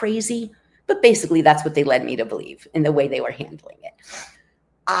 you're crazy, but basically that's what they led me to believe in the way they were handling it.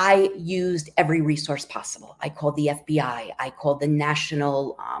 I used every resource possible. I called the FBI. I called the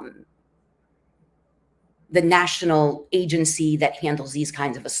national agency that handles these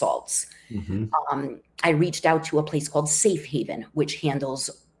kinds of assaults. I reached out to a place called Safe Haven, which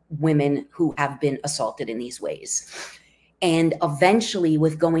handles women who have been assaulted in these ways. And eventually,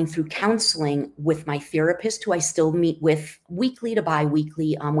 with going through counseling with my therapist, who I still meet with weekly to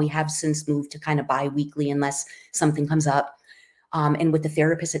bi-weekly, we have since moved to kind of bi-weekly unless something comes up. and with the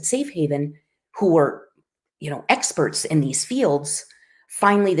therapists at Safe Haven who were, experts in these fields.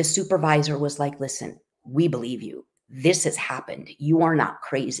 Finally, the supervisor was like, listen, we believe you. This has happened. You are not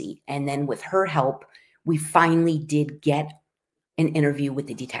crazy. And then with her help, we finally did get an interview with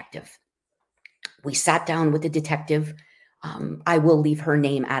the detective. We sat down with the detective. I will leave her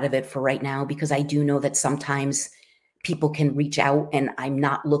name out of it for right now because I do know that sometimes people can reach out and I'm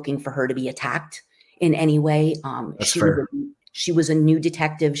not looking for her to be attacked in any way. That's fair. She was a new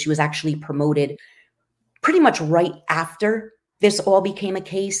detective. She was actually promoted pretty much right after this all became a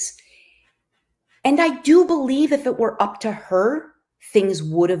case. And I do believe if it were up to her, things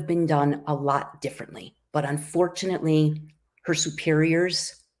would have been done a lot differently. But unfortunately, her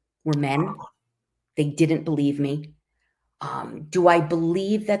superiors were men. They didn't believe me. Do I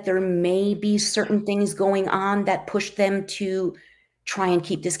believe that there may be certain things going on that push them to try and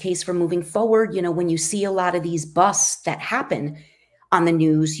keep this case from moving forward? When you see a lot of these busts that happen on the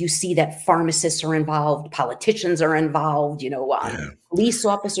news, you see that pharmacists are involved, politicians are involved, police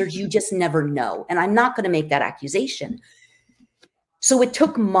officers, you just never know. And I'm not going to make that accusation. So it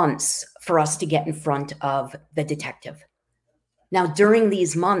took months for us to get in front of the detective. Now, during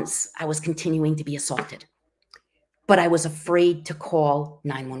these months, I was continuing to be assaulted, but I was afraid to call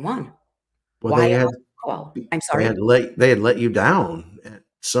 911. Well, they had, I'm sorry. They had let you down at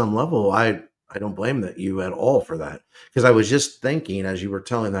some level. I don't blame you at all for that. Because I was just thinking as you were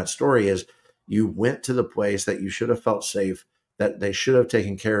telling that story is you went to the place that you should have felt safe, that they should have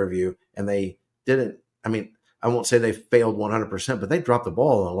taken care of you, and they didn't. I mean, I won't say they failed 100%, but they dropped the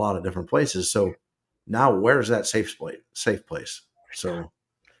ball in a lot of different places. So now where's that safe place? So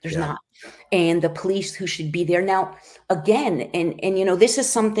there's not. And the police who should be there now, again, and this is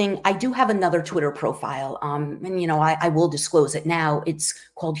something, I do have another Twitter profile, and I will disclose it now. It's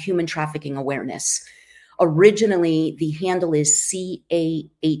called Human Trafficking Awareness. Originally, the handle is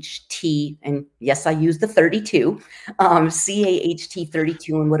CAHT, and yes, I use the 32, CAHT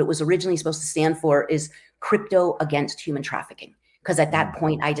 32, and what it was originally supposed to stand for is Crypto Against Human Trafficking, because at that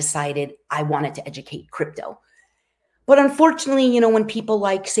point, I decided I wanted to educate crypto. But unfortunately, when people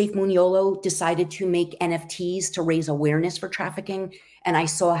like Safe Muñolo decided to make NFTs to raise awareness for trafficking, and I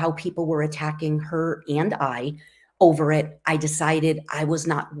saw how people were attacking her and I over it, I decided I was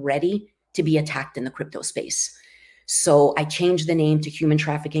not ready to be attacked in the crypto space. So I changed the name to Human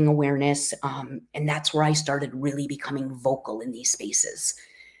Trafficking Awareness, and that's where I started really becoming vocal in these spaces.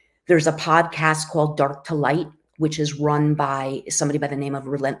 There's a podcast called Dark to Light, which is run by somebody by the name of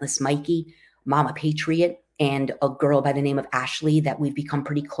Relentless Mikey, Mama Patriot, and a girl by the name of Ashley that we've become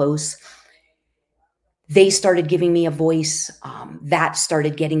pretty close. They started giving me a voice. That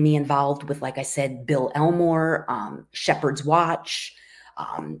started getting me involved with, like I said, Bill Elmore, Shepherd's Watch,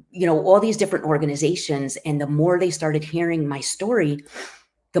 all these different organizations. And the more they started hearing my story,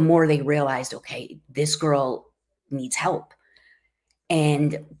 the more they realized, okay, this girl needs help.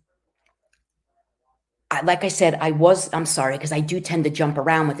 And like I said, I'm sorry, because I do tend to jump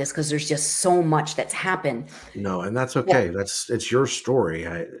around with this because there's just so much that's happened. No, and that's okay. Yeah. It's your story.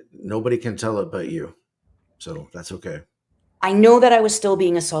 Nobody can tell it but you. So that's okay. I know that I was still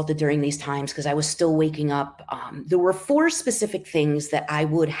being assaulted during these times because I was still waking up. There were 4 specific things that I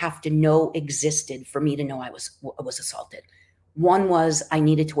would have to know existed for me to know I was assaulted. One was I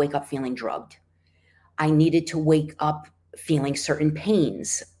needed to wake up feeling drugged. I needed to wake up feeling certain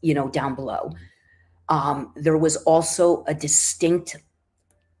pains, down below. There was also a distinct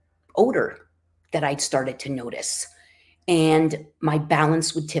odor that I'd started to notice, and my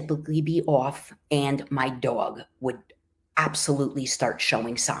balance would typically be off, and my dog would absolutely start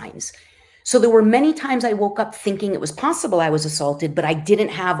showing signs. So there were many times I woke up thinking it was possible I was assaulted, but I didn't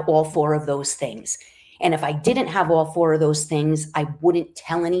have all 4 of those things. And if I didn't have all 4 of those things, I wouldn't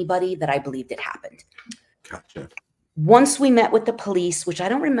tell anybody that I believed it happened. Gotcha. Once we met with the police, which I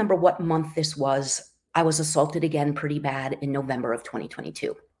don't remember what month this was, I was assaulted again pretty bad in November of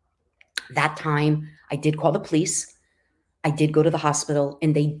 2022. That time, I did call the police. I did go to the hospital,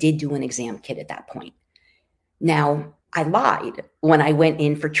 and they did do an exam kit at that point. Now, I lied when I went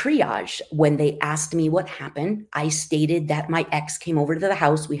in for triage. When they asked me what happened, I stated that my ex came over to the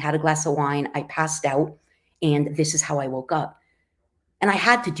house. We had a glass of wine. I passed out, and this is how I woke up. And I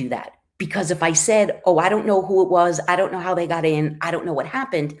had to do that because if I said, oh, I don't know who it was, I don't know how they got in, I don't know what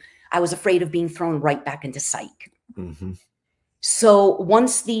happened, I was afraid of being thrown right back into psych. Mm-hmm. So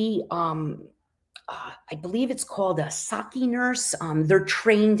once the, I believe it's called a Saki nurse, they're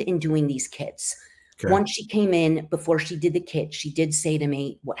trained in doing these kits. Okay. Once she came in, before she did the kit, she did say to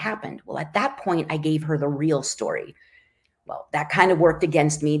me, what happened? Well, at that point, I gave her the real story. Well, that kind of worked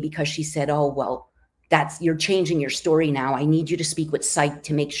against me because she said, oh, well, you're changing your story now. I need you to speak with psych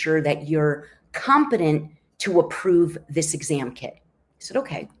to make sure that you're competent to approve this exam kit. I said,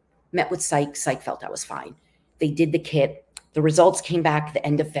 okay. Met with psych. Psych felt I was fine. They did the kit. The results came back the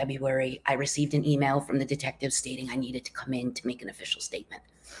end of February. I received an email from the detective stating I needed to come in to make an official statement.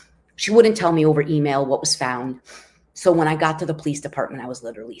 She wouldn't tell me over email what was found. So when I got to the police department, I was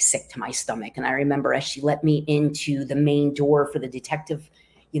literally sick to my stomach. And I remember as she let me into the main door for the detective,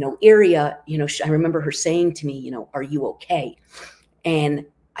 area, I remember her saying to me, are you okay? And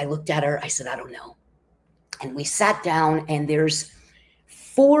I looked at her. I said, I don't know. And we sat down, and there's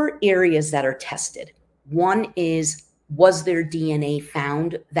 4 areas that are tested. One is, was there DNA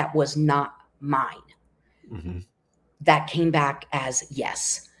found that was not mine? Mm-hmm. That came back as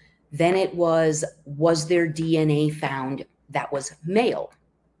yes. Then it was there DNA found that was male?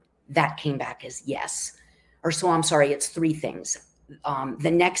 That came back as yes. It's 3 things.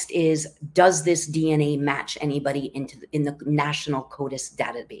 The next is, does this DNA match anybody in the National CODIS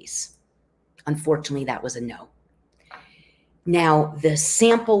database? Unfortunately, that was a no. Now, the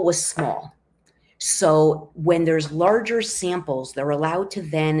sample was small. So when there's larger samples, they're allowed to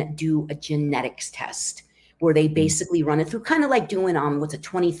then do a genetics test where they basically run it through, kind of like doing what's a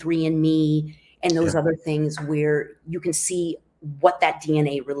 23andMe and those other things where you can see what that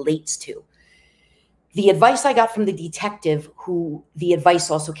DNA relates to. The advice I got from the detective, the advice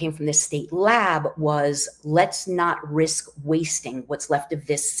also came from the state lab, was let's not risk wasting what's left of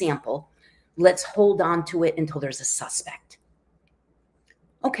this sample. Let's hold on to it until there's a suspect.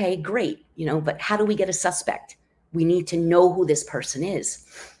 Okay, great. But how do we get a suspect? We need to know who this person is.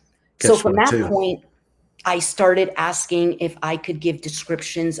 So from that point, I started asking if I could give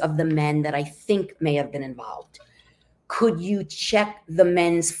descriptions of the men that I think may have been involved. Could you check the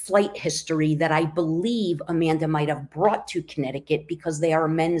men's flight history that I believe Amanda might have brought to Connecticut because they are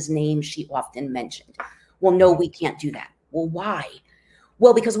men's names she often mentioned? Well, no, we can't do that. Well, why?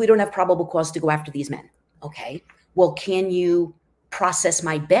 Well, because we don't have probable cause to go after these men. Okay. Well, can you process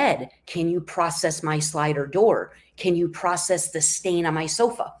my bed? Can you process my slider door? Can you process the stain on my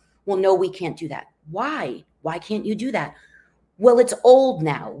sofa? Well, no, we can't do that. Why? Why can't you do that? Well, it's old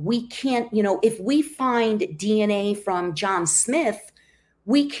now. We can't, if we find DNA from John Smith,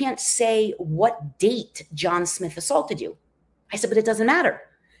 we can't say what date John Smith assaulted you. I said, but it doesn't matter.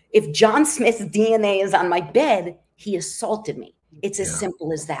 If John Smith's DNA is on my bed, he assaulted me. It's as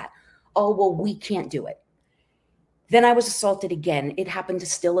simple as that. Oh, well, we can't do it. Then I was assaulted again. It happened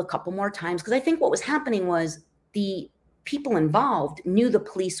still a couple more times because I think what was happening was the people involved knew the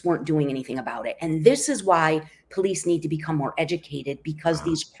police weren't doing anything about it. And this is why police need to become more educated, because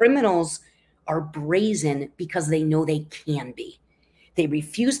these criminals are brazen because they know they can be. They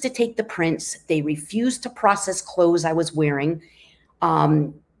refuse to take the prints. They refuse to process clothes I was wearing.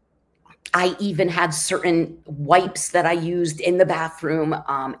 I even had certain wipes that I used in the bathroom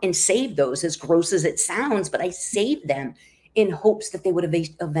and saved those, as gross as it sounds, but I saved them in hopes that they would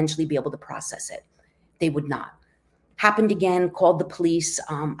eventually be able to process it. They would not. Happened again, called the police.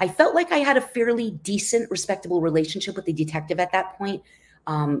 I felt like I had a fairly decent, respectable relationship with the detective at that point.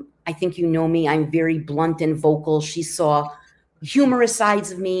 I think you know me. I'm very blunt and vocal. She saw humorous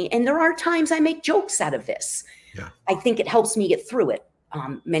sides of me. And there are times I make jokes out of this. Yeah. I think it helps me get through it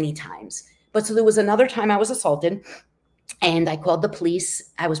many times. But so there was another time I was assaulted and I called the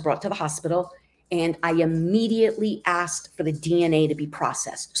police. I was brought to the hospital and I immediately asked for the DNA to be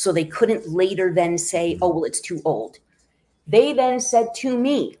processed. So they couldn't later then say, oh, well, it's too old. They then said to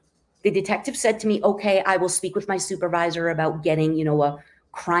me, the detective said to me, okay, I will speak with my supervisor about getting, a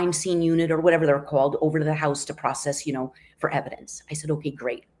crime scene unit or whatever they're called over to the house to process, for evidence. I said, okay,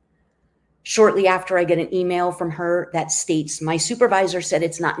 great. Shortly after, I get an email from her that states, my supervisor said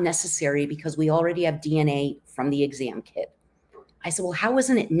it's not necessary because we already have DNA from the exam kit. I said, well, how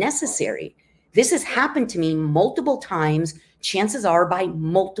isn't it necessary? This has happened to me multiple times, chances are by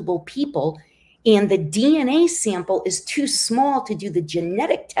multiple people, and the DNA sample is too small to do the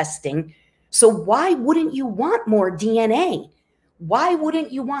genetic testing. So why wouldn't you want more DNA? Why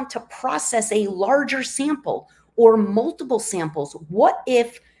wouldn't you want to process a larger sample or multiple samples? What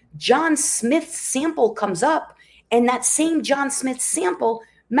if John Smith's sample comes up and that same John Smith sample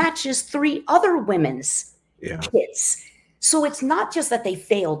matches 3 other women's kits? So it's not just that they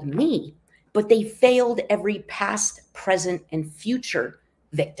failed me, but they failed every past, present, and future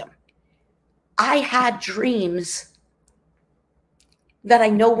victim. I had dreams that I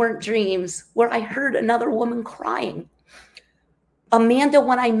know weren't dreams where I heard another woman crying. Amanda,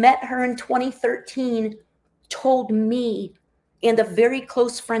 when I met her in 2013, told me and a very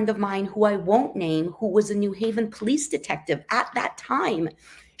close friend of mine who I won't name, who was a New Haven police detective at that time,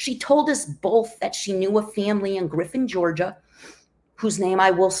 She told us both that she knew a family in Griffin, Georgia, whose name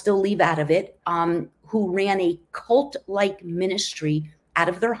I will still leave out of it, who ran a cult-like ministry out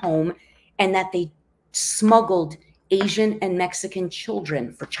of their home, and that they smuggled Asian and Mexican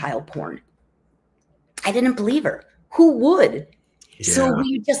children for child porn. I didn't believe her. Who would? Yeah. So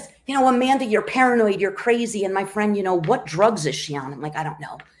we just, Amanda, you're paranoid, you're crazy. And my friend, what drugs is she on? I'm like, I don't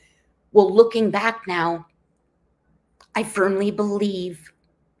know. Well, looking back now, I firmly believe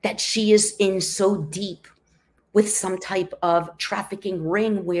that she is in so deep with some type of trafficking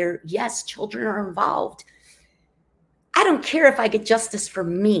ring where, yes, children are involved. I don't care if I get justice for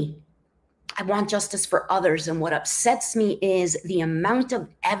me. I want justice for others. And what upsets me is the amount of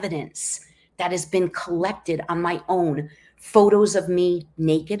evidence that has been collected on my own. Photos of me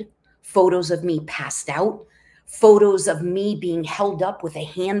naked, photos of me passed out, photos of me being held up with a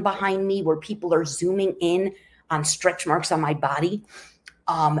hand behind me where people are zooming in on stretch marks on my body.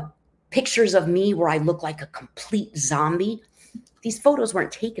 Pictures of me where I look like a complete zombie. These photos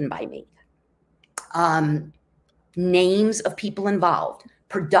weren't taken by me. Names of people involved,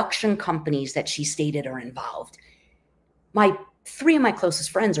 production companies that she stated are involved. Three of my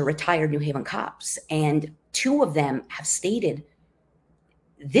closest friends are retired New Haven cops, and two of them have stated,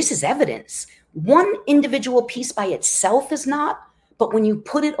 this is evidence. One individual piece by itself is not, but when you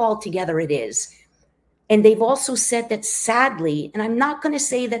put it all together, it is. And they've also said that sadly, and I'm not going to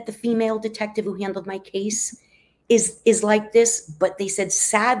say that the female detective who handled my case is like this, but they said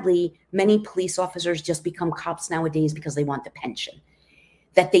sadly, many police officers just become cops nowadays because they want the pension,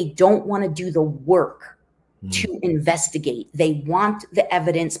 that they don't want to do the work to investigate. They want the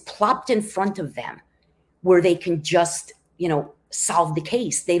evidence plopped in front of them where they can just, solve the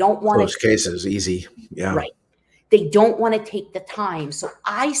case. They don't want those cases easy. Yeah. Right. They don't want to take the time. So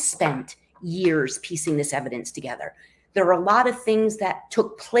I spent years piecing this evidence together. There are a lot of things that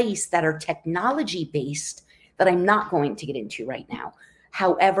took place that are technology based that I'm not going to get into right now.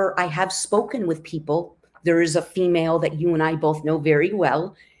 However, I have spoken with people. There is a female that you and I both know very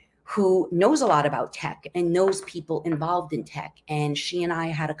well who knows a lot about tech and knows people involved in tech. And she and I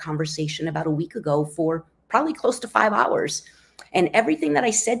had a conversation about a week ago for probably close to 5 hours. And everything that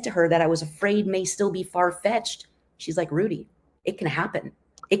I said to her that I was afraid may still be far-fetched, she's like, Rudy, it can happen.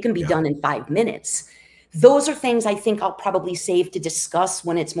 It can be done in 5 minutes. Those are things I think I'll probably save to discuss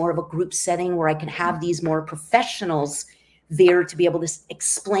when it's more of a group setting where I can have these more professionals there to be able to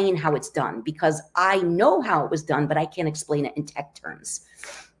explain how it's done, because I know how it was done, but I can't explain it in tech terms.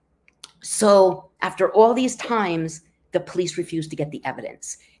 So after all these times, the police refused to get the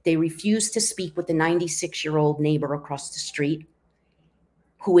evidence. They refused to speak with the 96-year-old neighbor across the street,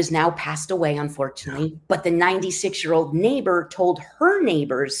 who is now passed away, unfortunately. But the 96-year-old neighbor told her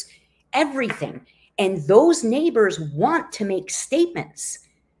neighbors everything. And those neighbors want to make statements.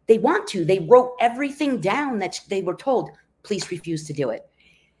 They want to. They wrote everything down that they were told. Police refused to do it.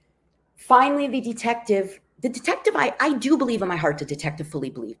 Finally, the detective, I do believe in my heart the detective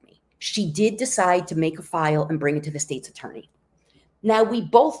fully believed me. She did decide to make a file and bring it to the state's attorney. Now, we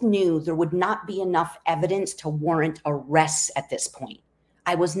both knew there would not be enough evidence to warrant arrests at this point.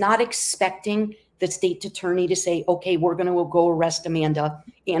 I was not expecting the state attorney to say, okay, we're going to go arrest Amanda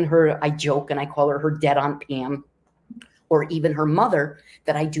and her, I joke and I call her dead Aunt Pam, or even her mother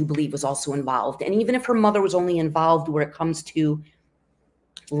that I do believe was also involved. And even if her mother was only involved where it comes to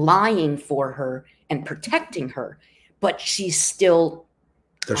lying for her and protecting her, but she's still...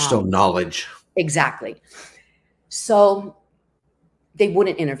 There's still knowledge. Exactly. So they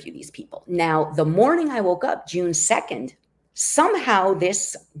wouldn't interview these people. Now, the morning I woke up, June 2nd, somehow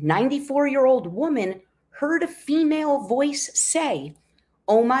this 94-year-old woman heard a female voice say,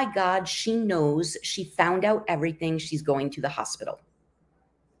 oh my God, she knows, she found out everything, she's going to the hospital.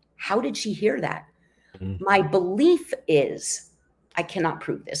 How did she hear that? My belief is, I cannot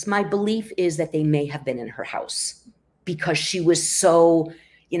prove this, my belief is that they may have been in her house because she was so,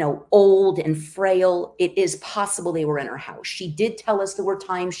 old and frail. It is possible they were in her house. She did tell us there were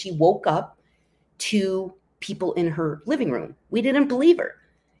times she woke up to people in her living room. We didn't believe her.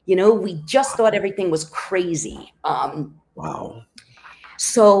 We just thought everything was crazy. Wow.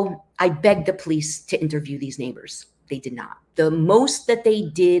 So I begged the police to interview these neighbors. They did not. The most that they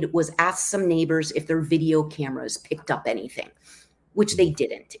did was ask some neighbors if their video cameras picked up anything, which they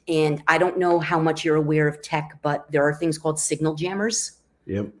didn't. And I don't know how much you're aware of tech, but there are things called signal jammers.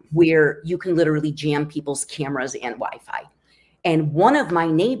 Yep. Where you can literally jam people's cameras and Wi-Fi. And one of my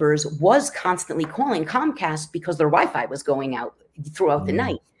neighbors was constantly calling Comcast because their Wi-Fi was going out throughout the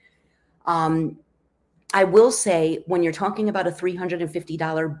night. I will say, when you're talking about a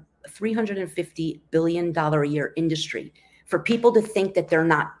 $350 billion a year industry, For people to think that they're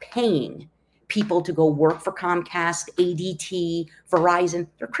not paying people to go work for Comcast, ADT, Verizon,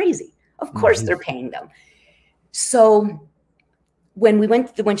 they're crazy. Of course they're paying them. So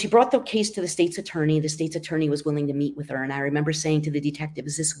when she brought the case to the state's attorney was willing to meet with her. And I remember saying to the detective,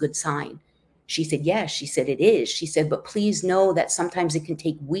 is this a good sign? She said, yes. She said, it is. She said, but please know that sometimes it can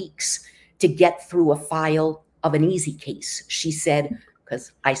take weeks to get through a file of an easy case. She said,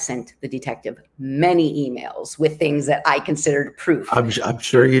 because I sent the detective many emails with things that I considered proof. I'm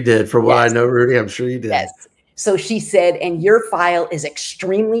sure you did. From what I know, Rudy, I'm sure you did. Yes. So she said, and your file is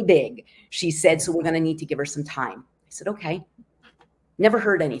extremely big. She said, so we're going to need to give her some time. I said, okay. Never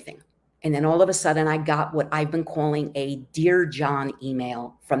heard anything. And then all of a sudden I got what I've been calling a Dear John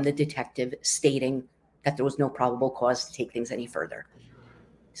email from the detective stating that there was no probable cause to take things any further. I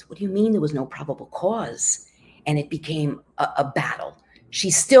said, what do you mean there was no probable cause? And it became a battle. She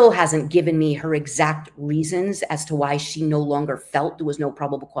still hasn't given me her exact reasons as to why she no longer felt there was no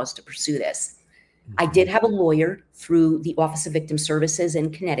probable cause to pursue this. I did have a lawyer through the Office of Victim Services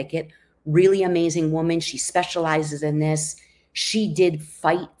in Connecticut, really amazing woman. She specializes in this. She did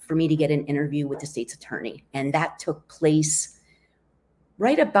fight for me to get an interview with the state's attorney. And that took place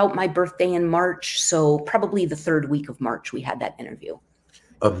right about my birthday in March. So probably the third week of March, we had that interview.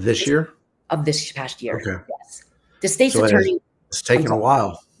 Of this year? Of this past year. Okay. Yes. The state's attorney. It's taken a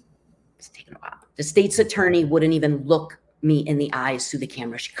while. It's taken a while. The state's attorney wouldn't even look me in the eyes through the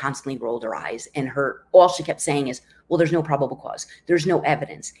camera. She constantly rolled her eyes, and all she kept saying is, well, there's no probable cause. There's no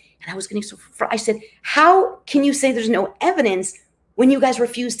evidence. And I was getting I said, how can you say there's no evidence when you guys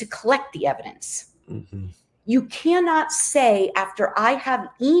refuse to collect the evidence? You cannot say, after I have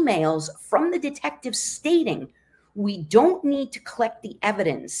emails from the detective stating we don't need to collect the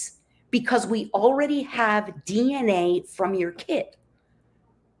evidence because we already have DNA from your kid.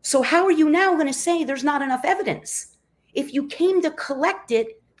 So how are you now going to say there's not enough evidence? If you came to collect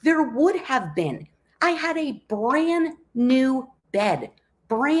it, there would have been. I had a brand new bed,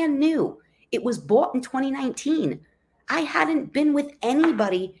 brand new. It was bought in 2019. I hadn't been with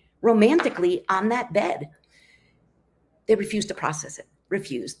anybody romantically on that bed. They refused to process it,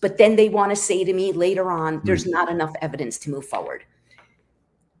 refused. But then they want to say to me later on, there's not enough evidence to move forward.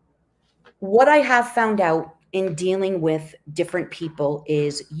 What I have found out in dealing with different people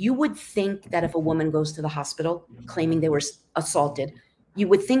is you would think that if a woman goes to the hospital claiming they were assaulted, you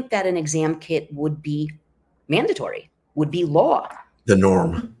would think that an exam kit would be mandatory, would be law. The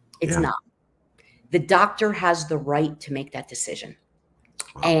norm. It's not. The doctor has the right to make that decision.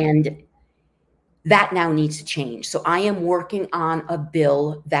 Wow. And that now needs to change. So I am working on a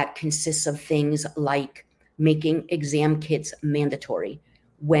bill that consists of things like making exam kits mandatory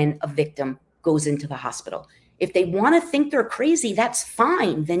when a victim goes into the hospital. If they want to think they're crazy, that's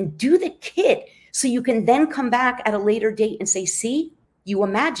fine. Then do the kit so you can then come back at a later date and say, see, you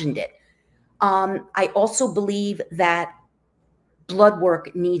imagined it. I also believe that blood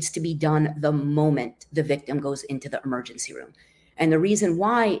work needs to be done the moment the victim goes into the emergency room. And the reason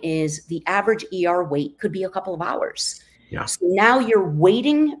why is the average ER wait could be a couple of hours. Yeah. So now you're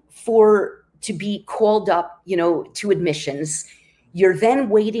waiting to be called up, to admissions. You're then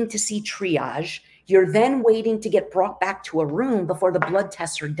waiting to see triage. You're then waiting to get brought back to a room before the blood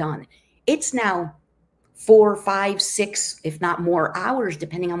tests are done. It's now 4, 5, 6, if not more hours,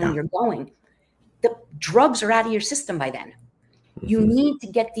 depending on when you're going. The drugs are out of your system by then. You need to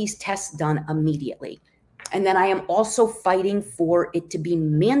get these tests done immediately. And then I am also fighting for it to be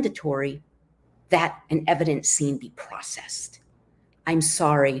mandatory that an evidence scene be processed. I'm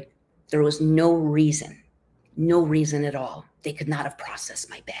sorry, there was no reason at all. They could not have processed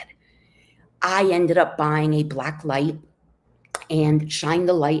my bed. I ended up buying a black light and shined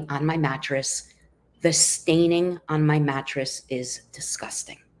the light on my mattress. The staining on my mattress is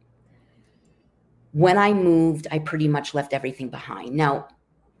disgusting. When I moved, I pretty much left everything behind. Now,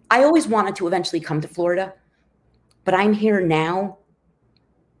 I always wanted to eventually come to Florida, but I'm here now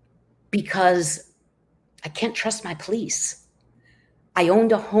because I can't trust my police. I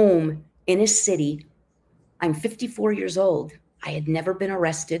owned a home in a city. I'm 54 years old. I had never been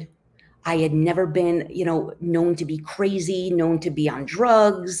arrested. I had never been, known to be crazy, known to be on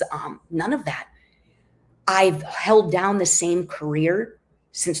drugs, none of that. I've held down the same career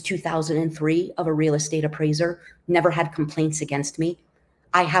since 2003 of a real estate appraiser, never had complaints against me.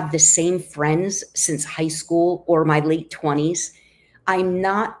 I have the same friends since high school or my late 20s. I'm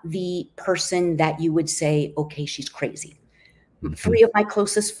not the person that you would say, okay, she's crazy. 3 of my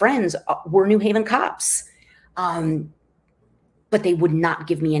closest friends were New Haven cops, but they would not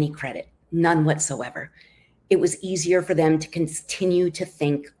give me any credit, none whatsoever. It was easier for them to continue to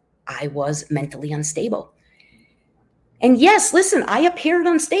think I was mentally unstable. And yes, listen, I appeared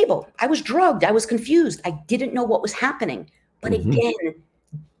unstable. I was drugged. I was confused. I didn't know what was happening. But again,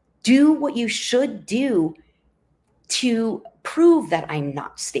 do what you should do to prove that I'm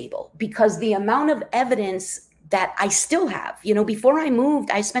not stable, because the amount of evidence that I still have, before I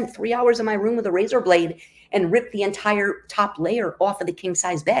moved, I spent 3 hours in my room with a razor blade and ripped the entire top layer off of the king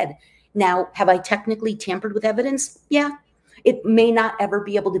size bed. Now, have I technically tampered with evidence? Yeah. It may not ever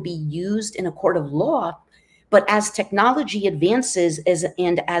be able to be used in a court of law, but as technology advances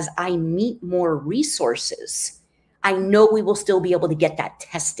and as I meet more resources, I know we will still be able to get that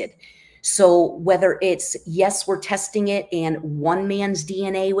tested. So whether it's, yes, we're testing it and one man's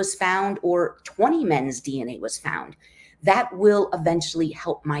DNA was found or 20 men's DNA was found, that will eventually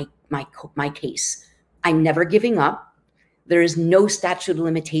help my case. I'm never giving up. There is no statute of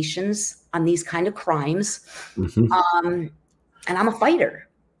limitations on these kind of crimes. And I'm a fighter,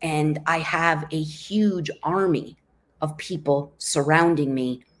 and I have a huge army of people surrounding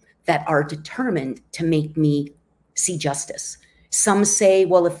me that are determined to make me see justice. Some say,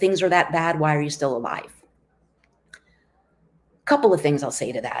 well, if things are that bad, why are you still alive? A couple of things I'll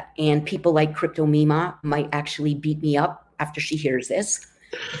say to that. And people like Crypto Mima might actually beat me up after she hears this.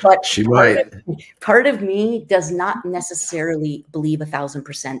 But she might. Part of me does not necessarily believe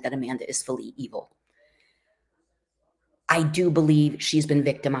 1,000% that Amanda is fully evil. I do believe she's been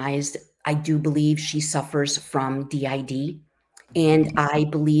victimized. I do believe she suffers from DID. And I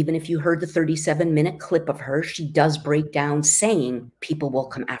believe, and if you heard the 37-minute clip of her, she does break down saying people will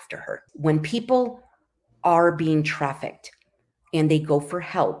come after her. When people are being trafficked and they go for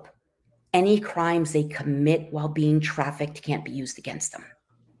help, any crimes they commit while being trafficked can't be used against them.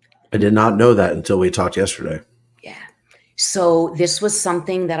 I did not know that until we talked yesterday. Yeah. So this was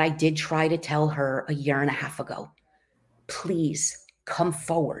something that I did try to tell her a year and a half ago. Please come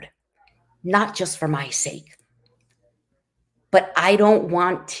forward, not just for my sake. But I don't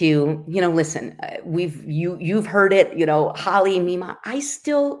want to, listen, you've heard it, Holly, Mima, I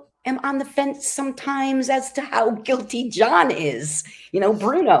still am on the fence sometimes as to how guilty John is,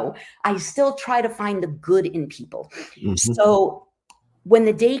 Bruno. I still try to find the good in people. So when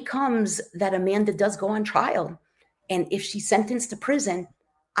the day comes that Amanda does go on trial, and if she's sentenced to prison,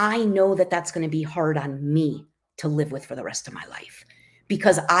 I know that that's going to be hard on me to live with for the rest of my life,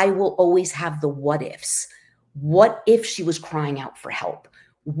 because I will always have the what ifs. What if she was crying out for help?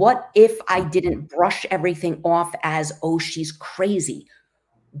 What if I didn't brush everything off as, oh, she's crazy?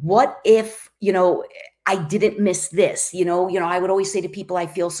 What if, I didn't miss this? I would always say to people, I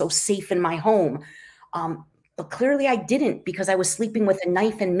feel so safe in my home. But clearly I didn't, because I was sleeping with a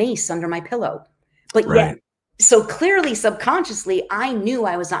knife and mace under my pillow. But yet, so clearly, subconsciously, I knew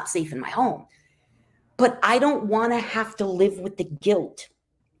I was not safe in my home. But I don't want to have to live with the guilt,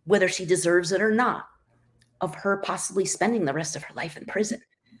 whether she deserves it or not, of her possibly spending the rest of her life in prison.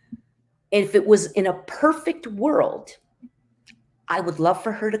 If it was in a perfect world, I would love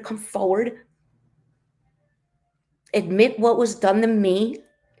for her to come forward, admit what was done to me,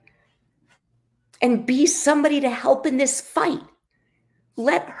 and be somebody to help in this fight.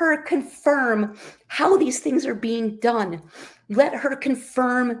 Let her confirm how these things are being done. Let her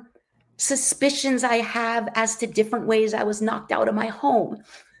confirm suspicions I have as to different ways I was knocked out of my home.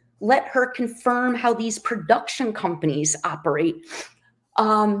 Let her confirm how these production companies operate.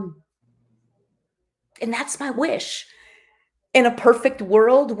 And that's my wish. In a perfect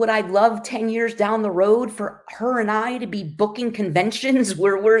world, would I love 10 years down the road for her and I to be booking conventions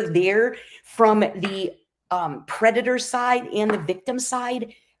where we're there from the predator side and the victim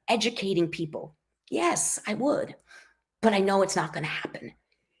side, educating people? Yes, I would. But I know it's not going to happen.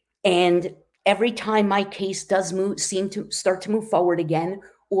 And every time my case does seem to start to move forward again,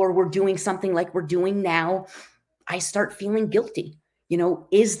 or we're doing something like we're doing now, I start feeling guilty.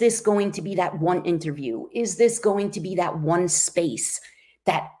 Is this going to be that one interview? Is this going to be that one space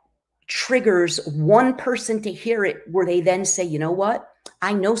that triggers one person to hear it, where they then say, you know what?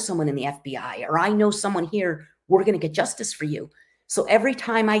 I know someone in the FBI, or I know someone here. We're going to get justice for you. So every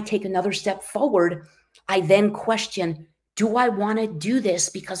time I take another step forward, I then question, do I want to do this?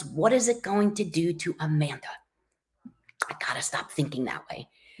 Because what is it going to do to Amanda? I got to stop thinking that way.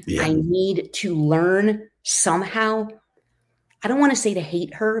 Yeah. I need to learn somehow. I don't want to say to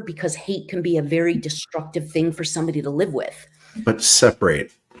hate her, because hate can be a very destructive thing for somebody to live with. But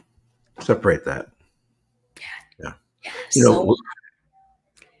separate that. Yeah.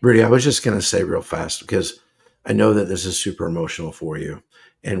 Rudy, I was just going to say real fast, because I know that this is super emotional for you.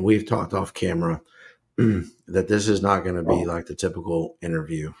 And we've talked off camera that this is not going to be like the typical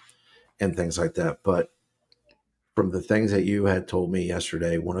interview and things like that. But from the things that you had told me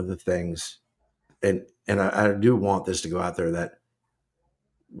yesterday, one of the things, and and I do want this to go out there, that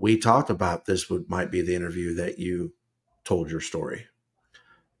we talked about this might be the interview that you told your story.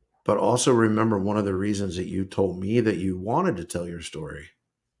 But also remember, one of the reasons that you told me that you wanted to tell your story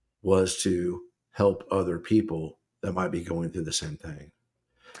was to help other people that might be going through the same thing.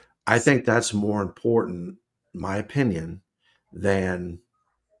 I think that's more important, in my opinion, than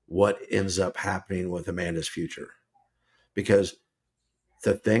what ends up happening with Amanda's future. Because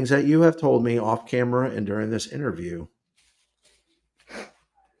the things that you have told me off camera and during this interview,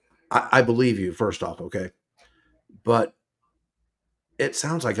 I believe you, first off, okay? But it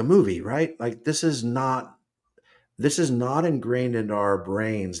sounds like a movie, right? Like this is not ingrained into our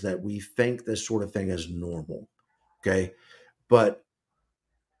brains that we think this sort of thing is normal, okay? But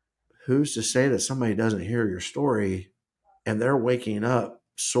who's to say that somebody doesn't hear your story and they're waking up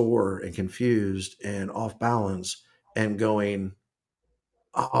sore and confused and off balance and going,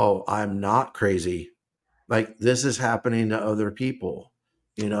 oh, I'm not crazy. Like this is happening to other people,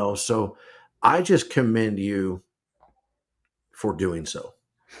 you know? So I just commend you for doing so,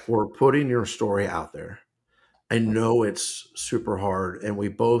 for putting your story out there. I know it's super hard, and we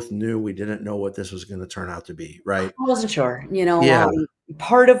both knew we didn't know what this was going to turn out to be, right? I wasn't sure, you know. Yeah.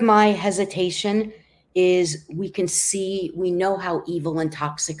 Part of my hesitation is we know how evil and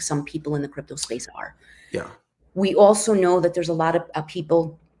toxic some people in the crypto space are. Yeah. We also know that there's a lot of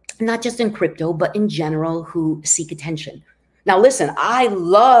people, not just in crypto, but in general, who seek attention. Now, listen, I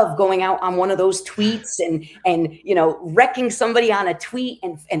love going out on one of those tweets and you know, wrecking somebody on a tweet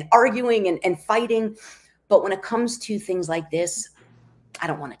and arguing and fighting. But when it comes to things like this, I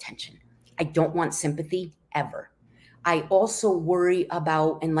don't want attention. I don't want sympathy ever. I also worry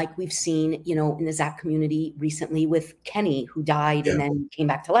about, and like we've seen, you know, in the Zach community recently with Kenny, who died and then came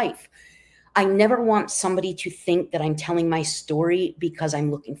back to life. I never want somebody to think that I'm telling my story because I'm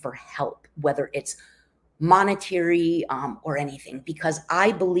looking for help, whether it's monetary or anything, because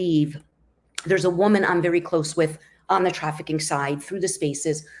I believe there's a woman I'm very close with on the trafficking side through the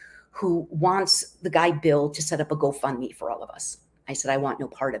spaces who wants the guy Bill to set up a GoFundMe for all of us. I said, I want no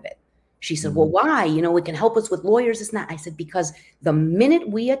part of it. She said, well, why? You know, it can help us with lawyers. It's not. I said, because the minute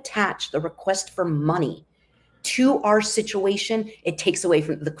we attach the request for money to our situation, it takes away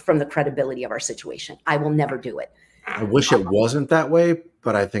from the credibility of our situation. I will never do it. I wish it wasn't that way,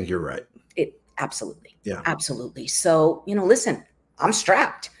 but I think you're right. Absolutely. Yeah. Absolutely. So, you know, listen, I'm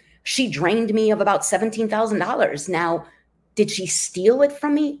strapped. She drained me of about $17,000. Now, did she steal it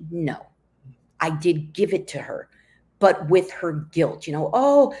from me? No, I did give it to her, but with her guilt, you know,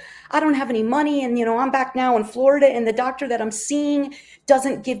 oh, I don't have any money. And, you know, I'm back now in Florida and the doctor that I'm seeing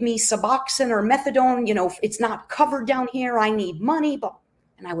doesn't give me Suboxone or methadone. You know, it's not covered down here. I need money,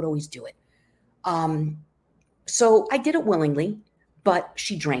 and I would always do it. So I did it willingly, but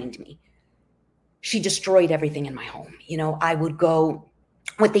she drained me. She destroyed everything in my home. You know, I would go,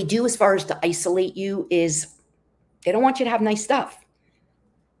 what they do as far as to isolate you is they don't want you to have nice stuff.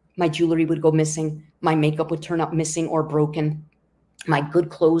 My jewelry would go missing. My makeup would turn up missing or broken. My good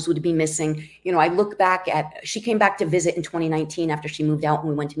clothes would be missing. You know, I look back at, she came back to visit in 2019 after she moved out and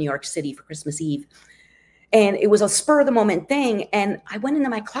we went to New York City for Christmas Eve. And it was a spur of the moment thing. And I went into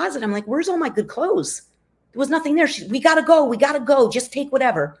my closet. I'm like, where's all my good clothes? There was nothing there. We got to go. We got to go. Just take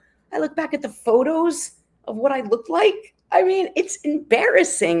whatever. I look back at the photos of what I looked like. I mean, it's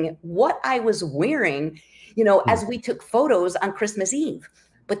embarrassing what I was wearing, you know, as we took photos on Christmas Eve.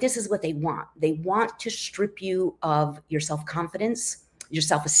 But this is what they want. They want to strip you of your self-confidence, your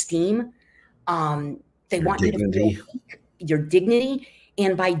self-esteem. They want you to feel your dignity.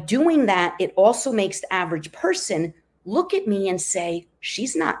 And by doing that, it also makes the average person look at me and say,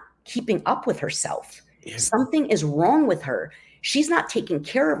 she's not keeping up with herself. Yeah. Something is wrong with her. She's not taking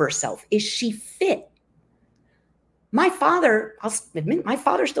care of herself. Is she fit? My father, I'll admit, my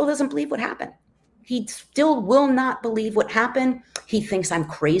father still doesn't believe what happened. He still will not believe what happened. He thinks I'm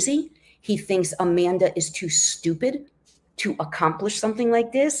crazy. He thinks Amanda is too stupid to accomplish something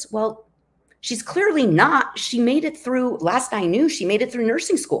like this. Well, she's clearly not. She made it through, last I knew, she made it through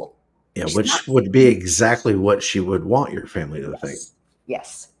nursing school. Yeah, which would be exactly what she would want your family to think.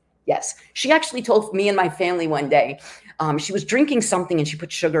 Yes. Yes. She actually told me and my family one day, she was drinking something and she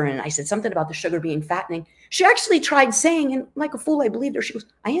put sugar in. I said something about the sugar being fattening. She actually tried saying, and like a fool, I believed her. She goes,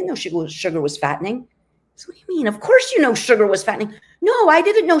 I didn't know sugar was fattening. So what do you mean? Of course you know sugar was fattening. No, I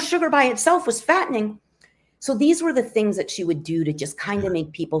didn't know sugar by itself was fattening. So these were the things that she would do to just kind of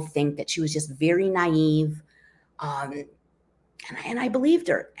make people think that she was just very naive. And I believed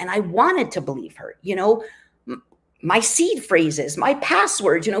her and I wanted to believe her, you know. My seed phrases, my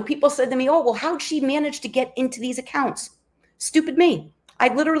passwords, you know, people said to me, oh, well, how'd she manage to get into these accounts? Stupid me.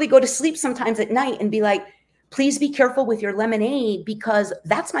 I'd literally go to sleep sometimes at night and be like, please be careful with your lemonade because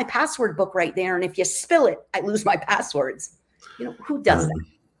that's my password book right there. And if you spill it, I lose my passwords. You know, who does that?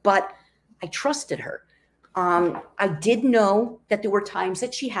 But I trusted her. I did know that there were times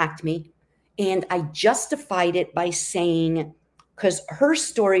that she hacked me, and I justified it by saying, because her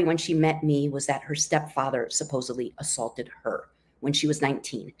story when she met me was that her stepfather supposedly assaulted her when she was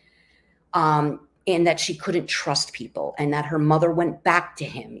 19. And that she couldn't trust people, and that her mother went back to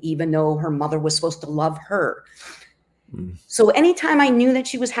him, even though her mother was supposed to love her. So anytime I knew that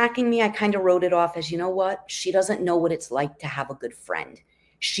she was hacking me, I kind of wrote it off as, you know what? She doesn't know what it's like to have a good friend.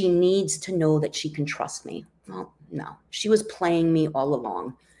 She needs to know that she can trust me. Well, no, she was playing me all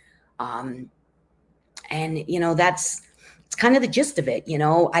along. And, you know, it's kind of the gist of it. You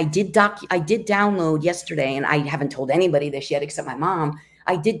know, I did download yesterday, and I haven't told anybody this yet except my mom.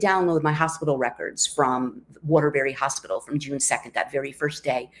 I did download my hospital records from Waterbury Hospital from June 2nd, that very first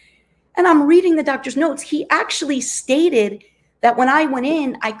day. And I'm reading the doctor's notes. He actually stated that when I went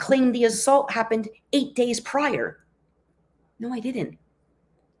in, I claimed the assault happened 8 days prior. No, I didn't.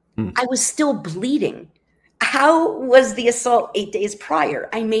 I was still bleeding. How was the assault 8 days prior?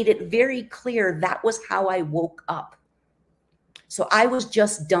 I made it very clear that was how I woke up. So I was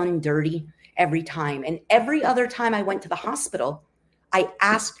just done dirty every time. And every other time I went to the hospital, I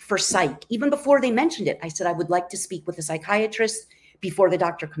asked for psych. Even before they mentioned it, I said, I would like to speak with a psychiatrist before the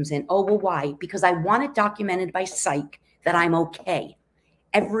doctor comes in. Oh, well, why? Because I want it documented by psych that I'm okay.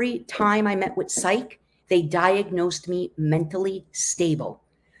 Every time I met with psych, they diagnosed me mentally stable.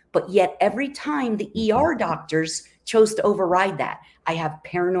 But yet every time the ER doctors chose to override that. I have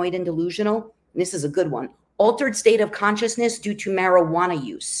paranoid and delusional. And this is a good one. Altered state of consciousness due to marijuana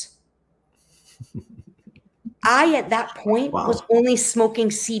use. I, at that point, was only smoking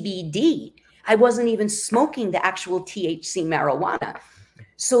CBD. I wasn't even smoking the actual THC marijuana.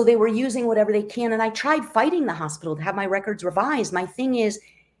 So they were using whatever they can. And I tried fighting the hospital to have my records revised. My thing is,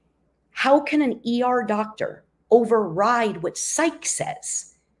 how can an ER doctor override what psych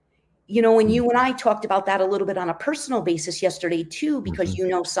says? You know, and you and I talked about that a little bit on a personal basis yesterday, too, because you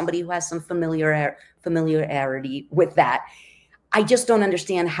know somebody who has some familiarity with that. I just don't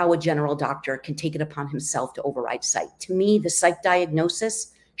understand how a general doctor can take it upon himself to override psych. To me, the psych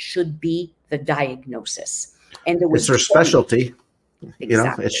diagnosis should be the diagnosis. And it's their specialty. Exactly. You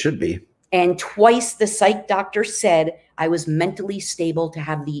know, it should be. And twice the psych doctor said I was mentally stable to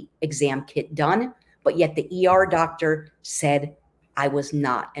have the exam kit done, but yet the ER doctor said I was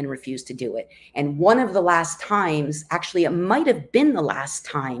not and refused to do it. And one of the last times, actually, it might have been the last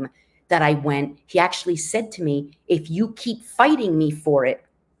time that I went, he actually said to me, if you keep fighting me for it,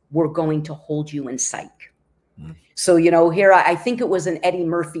 we're going to hold you in psych. So, you know, here, I think it was Eddie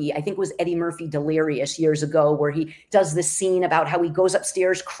Murphy Delirious years ago, where he does this scene about how he goes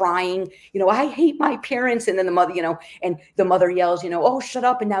upstairs crying, you know, I hate my parents. And then the mother, you know, and the mother yells, you know, oh, shut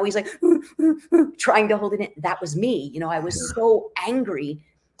up. And now he's like, trying to hold it in. That was me. You know, I was so angry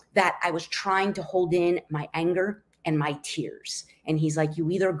that I was trying to hold in my anger and my tears. And he's like,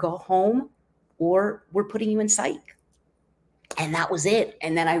 you either go home or we're putting you in psych. And that was it.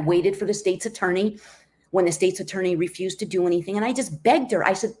 And then I waited for the state's attorney. When the state's attorney refused to do anything, and I just begged her.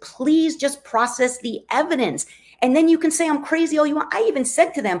 I said, please just process the evidence. And then you can say I'm crazy all you want. I even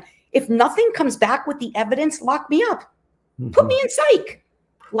said to them, if nothing comes back with the evidence, lock me up. Put me in psych.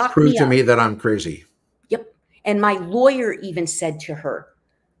 Prove to me that I'm crazy. Yep. And my lawyer even said to her,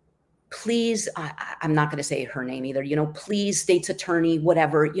 please, I'm not going to say her name either, you know, please, state's attorney,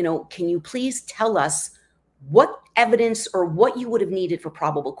 whatever, you know, can you please tell us what evidence or what you would have needed for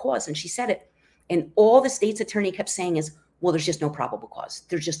probable cause? And she said it. And all the state's attorney kept saying is, well, there's just no probable cause.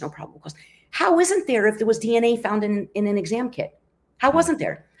 There's just no probable cause. How isn't there if there was DNA found in an exam kit? How wasn't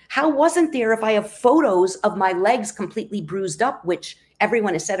there? How wasn't there if I have photos of my legs completely bruised up, which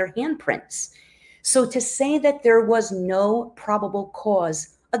everyone has said are handprints? So to say that there was no probable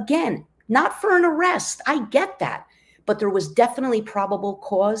cause, again, not for an arrest, I get that, but there was definitely probable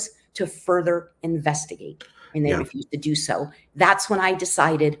cause to further investigate, and they refused to do so. That's when I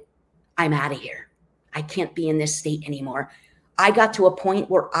decided, I'm out of here. I can't be in this state anymore. I got to a point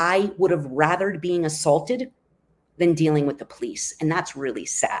where I would have rathered being assaulted than dealing with the police. And that's really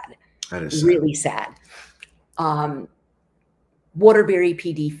sad. That is really sad. Waterbury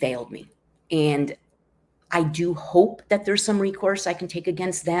PD failed me. And I do hope that there's some recourse I can take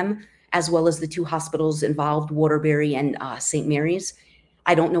against them, as well as the two hospitals involved, Waterbury and St. Mary's.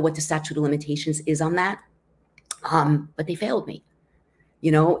 I don't know what the statute of limitations is on that, but they failed me.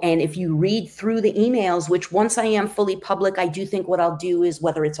 You know, and if you read through the emails, which once I am fully public, I do think what I'll do is,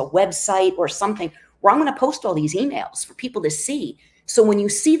 whether it's a website or something, where I'm going to post all these emails for people to see, So when you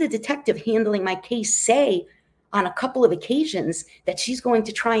see the detective handling my case say on a couple of occasions that she's going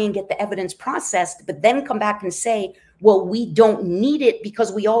to try and get the evidence processed, but then come back and say, well, we don't need it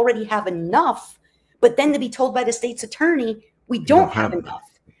because we already have enough. But then to be told by the state's attorney, we don't have enough.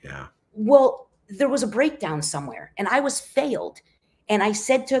 Yeah. Well, there was a breakdown somewhere and I was failed. And I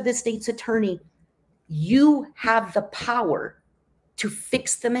said to the state's attorney, you have the power to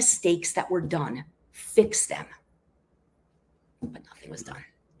fix the mistakes that were done. Fix them. But nothing was done.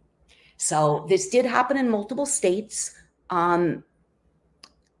 So this did happen in multiple states. I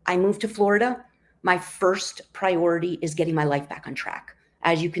moved to Florida. My first priority is getting my life back on track.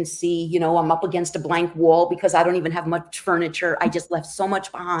 As you can see, you know, I'm up against a blank wall because I don't even have much furniture. I just left so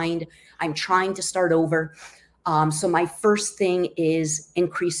much behind. I'm trying to start over. So my first thing is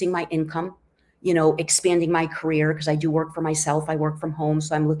increasing my income, you know, expanding my career because I do work for myself. I work from home.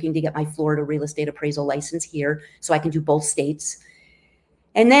 So I'm looking to get my Florida real estate appraisal license here so I can do both states.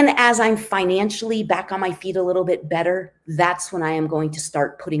 And then as I'm financially back on my feet a little bit better, that's when I am going to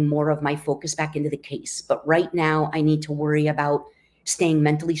start putting more of my focus back into the case. But right now I need to worry about staying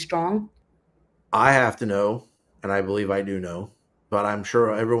mentally strong. I have to know, and I believe I do know, but I'm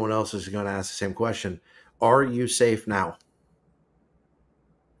sure everyone else is going to ask the same question. Are you safe now?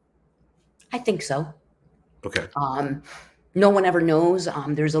 I think so. Okay. No one ever knows.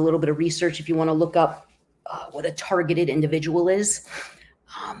 There's a little bit of research if you want to look up what a targeted individual is.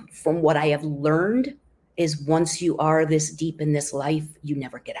 From what I have learned is once you are this deep in this life, you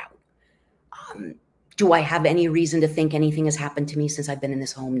never get out. Do I have any reason to think anything has happened to me since I've been in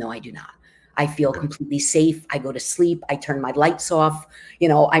this home? No, I do not. I feel completely safe. I go to sleep. I turn my lights off. You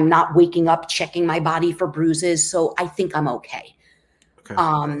know, I'm not waking up, checking my body for bruises. So I think I'm okay.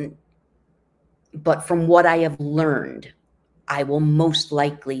 But from what I have learned, I will most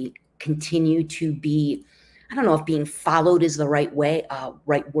likely continue to be, I don't know if being followed is the right way,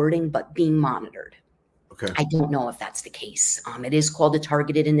 right wording, but being monitored. Okay. I don't know if that's the case. It is called a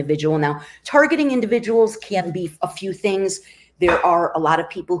targeted individual. Now, targeting individuals can be a few things. There are a lot of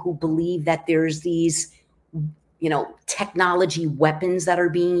people who believe that there's these, you know, technology weapons that are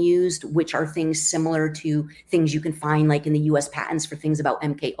being used, which are things similar to things you can find like in the US patents for things about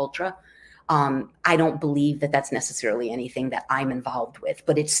MK Ultra. I don't believe that that's necessarily anything that I'm involved with,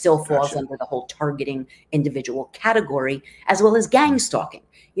 but it still falls under the whole targeting individual category, as well as gang stalking.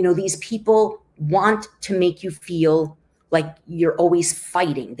 You know, these people want to make you feel like you're always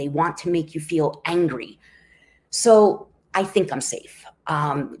fighting. They want to make you feel angry. So I think I'm safe.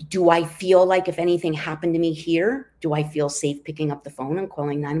 Do I feel like if anything happened to me here, do I feel safe picking up the phone and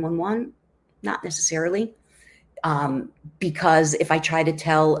calling 911? Not necessarily. Because if I try to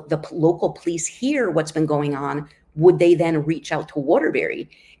tell the local police here what's been going on, would they then reach out to Waterbury?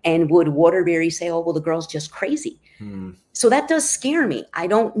 And would Waterbury say, oh, well, the girl's just crazy? So that does scare me. I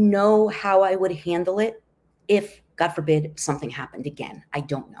don't know how I would handle it if, God forbid, something happened again. I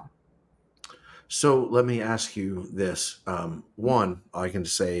don't know. So let me ask you this. One, all I can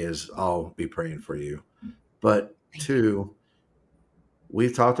say is I'll be praying for you. But two,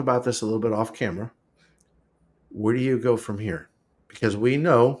 we've talked about this a little bit off camera. Where do you go from here? Because we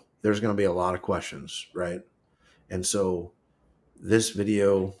know there's going to be a lot of questions, right? And so this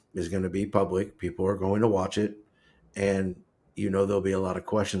video is going to be public. People are going to watch it. And you know there'll be a lot of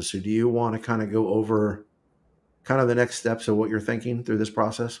questions. So do you want to kind of go over kind of the next steps of what you're thinking through this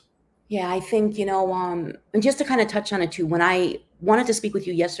process? Yeah, I think, you know, and just to kind of touch on it too, when I wanted to speak with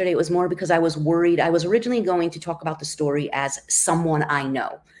you yesterday, it was more because I was worried. I was originally going to talk about the story as someone I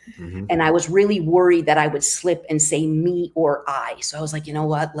know. And I was really worried that I would slip and say me or I. So I was like, you know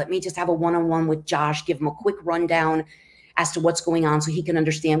what, let me just have a one-on-one with Josh, give him a quick rundown as to what's going on so he can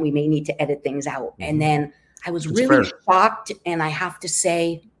understand we may need to edit things out. And then I was really shocked, and I have to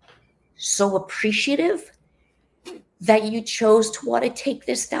say, so appreciative that you chose to want to take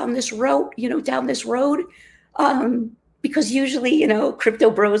this down this road, because usually, you know, Crypto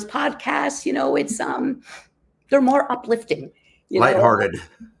Bros podcasts, you know, it's, they're more uplifting, lighthearted.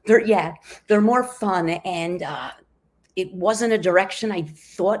 They're more fun. And, it wasn't a direction I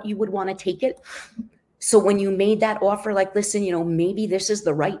thought you would want to take it. So when you made that offer, like, listen, you know, maybe this is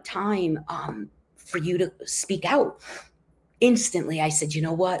the right time, for you to speak out. Instantly, I said, you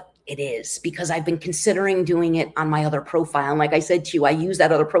know what? It is, because I've been considering doing it on my other profile. And like I said to you, I use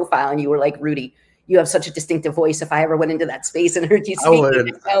that other profile, and you were like, Rudy, you have such a distinctive voice. If I ever went into that space and heard you speak,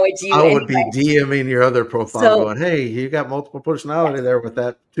 I would be DMing your other profile going, hey, you got multiple personality there with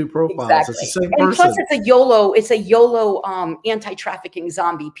that two profiles. Exactly. It's the same and person. Plus it's a YOLO anti-trafficking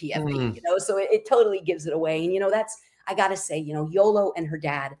zombie PFP, you know, so it totally gives it away. And, you know, I got to say, you know, YOLO and her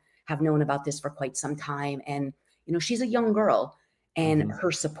dad have known about this for quite some time. And, you know, she's a young girl. And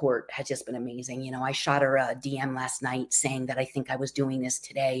her support has just been amazing. You know, I shot her a DM last night saying that I think I was doing this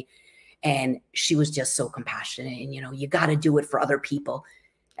today. And she was just so compassionate. And, you know, you got to do it for other people.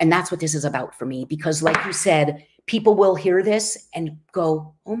 And that's what this is about for me. Because like you said, people will hear this and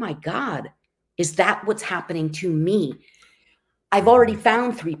go, oh my God, is that what's happening to me? I've already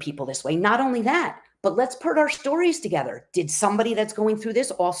found 3 people this way. Not only that, but let's put our stories together. Did somebody that's going through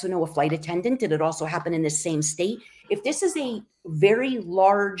this also know a flight attendant? Did it also happen in the same state? If this is a very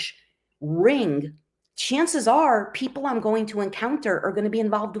large ring, chances are people I'm going to encounter are going to be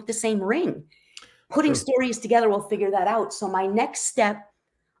involved with the same ring. Putting stories together, we'll figure that out. So my next step,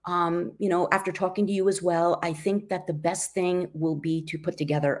 you know, after talking to you as well, I think that the best thing will be to put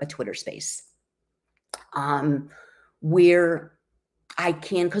together a Twitter space where I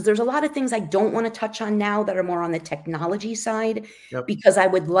can, because there's a lot of things I don't want to touch on now that are more on the technology side, because I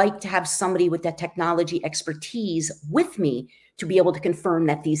would like to have somebody with that technology expertise with me to be able to confirm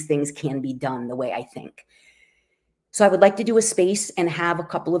that these things can be done the way I think. So I would like to do a space and have a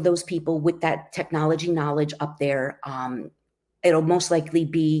couple of those people with that technology knowledge up there. It'll most likely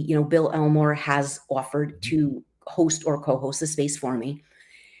be, you know, Bill Elmore has offered to host or co-host the space for me.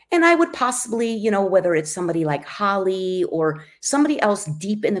 And I would possibly, you know, whether it's somebody like Holly or somebody else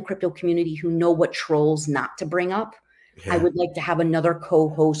deep in the crypto community who know what trolls not to bring up, I would like to have another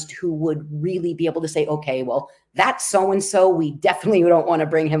co-host who would really be able to say, okay, well, that's so-and-so. We definitely don't want to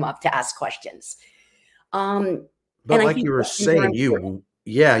bring him up to ask questions. But like you were saying, you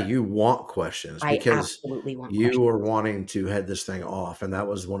want questions because you are wanting to head this thing off. And that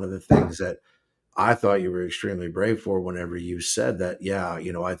was one of the things that I thought you were extremely brave for whenever you said that, yeah,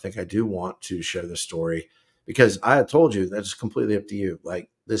 you know, I think I do want to share the story, because I had told you that's completely up to you. Like,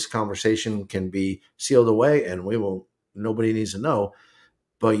 this conversation can be sealed away and nobody needs to know,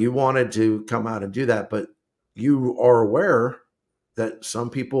 but you wanted to come out and do that. But you are aware that some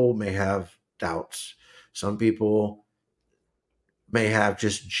people may have doubts. Some people may have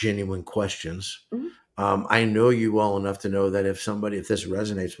just genuine questions. I know you well enough to know that if this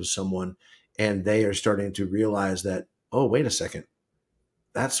resonates with someone and they are starting to realize that, oh, wait a second,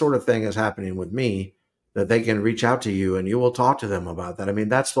 that sort of thing is happening with me, that they can reach out to you and you will talk to them about that. I mean,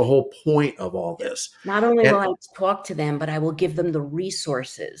 that's the whole point of all this. Not only will I talk to them, but I will give them the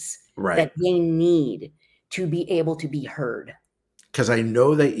resources that they need to be able to be heard. Because I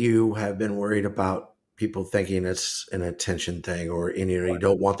know that you have been worried about people thinking it's an attention thing, or you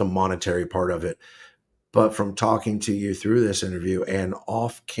don't want the monetary part of it. But from talking to you through this interview and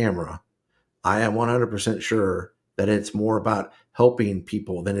off camera, I am 100% sure that it's more about helping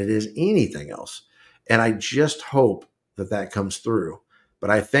people than it is anything else. And I just hope that that comes through.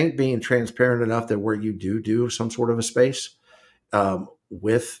 But I think being transparent enough that where you do some sort of a space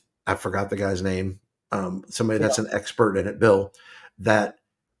with, I forgot the guy's name, somebody that's an expert in it, Bill, that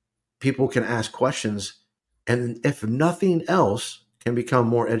people can ask questions, and if nothing else, can become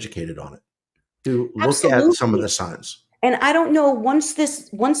more educated on it, to look at some of the signs. And I don't know, once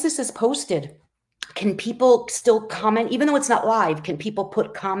this is posted, can people still comment, even though it's not live? Can people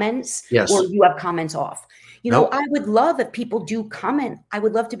put comments? Yes. Or you have comments off? You know, I would love if people do comment. I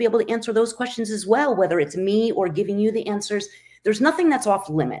would love to be able to answer those questions as well, whether it's me or giving you the answers. There's nothing that's off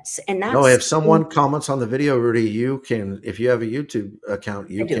limits. And that's if someone comments on the video, Rudy, you can, if you have a YouTube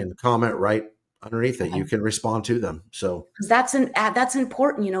account, you can comment right underneath it. You can respond to them. So that's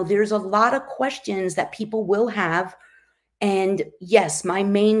important. You know, there's a lot of questions that people will have. And yes, my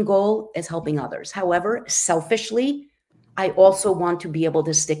main goal is helping others. However, selfishly, I also want to be able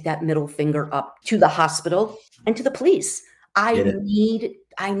to stick that middle finger up to the hospital and to the police. I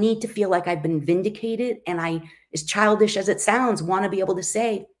need to feel like I've been vindicated, and I, as childish as it sounds, want to be able to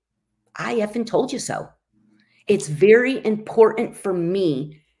say, I effing told you so. It's very important for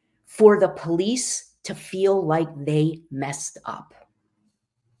me for the police to feel like they messed up.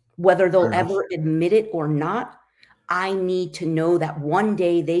 Whether they'll ever admit it or not, I need to know that one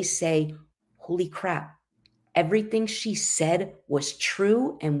day they say, holy crap, everything she said was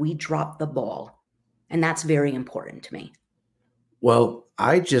true and we dropped the ball. And that's very important to me. Well,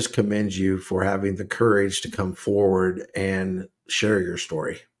 I just commend you for having the courage to come forward and share your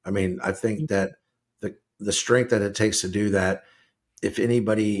story. I mean, I think that the strength that it takes to do that, if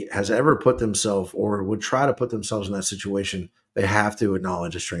anybody has ever put themselves or would try to put themselves in that situation, they have to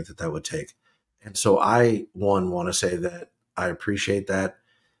acknowledge the strength that would take. And so I, want to say that I appreciate that.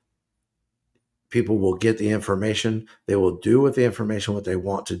 People will get the information. They will do with the information what they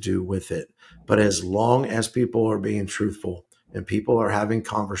want to do with it. But as long as people are being truthful and people are having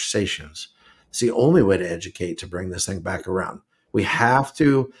conversations, it's the only way to educate, to bring this thing back around. We have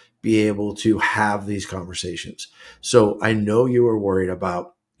to be able to have these conversations. So I know you were worried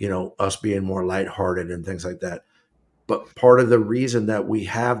about, us being more lighthearted and things like that. But part of the reason that we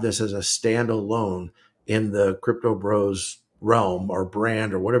have this as a standalone in the Crypto Bros realm or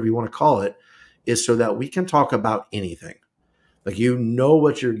brand or whatever you want to call it is so that we can talk about anything. Like,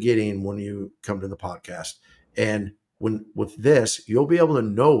 what you're getting when you come to the podcast. And with this, you'll be able to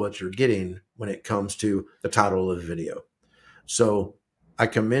know what you're getting when it comes to the title of the video. So I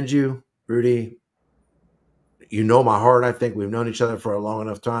commend you, Rudy. You know my heart. I think we've known each other for a long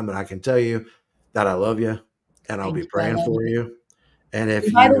enough time that I can tell you that I love you and I'll be praying for you.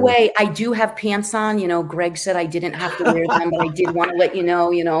 And by the way, I do have pants on. Greg said I didn't have to wear them, but I did want to let you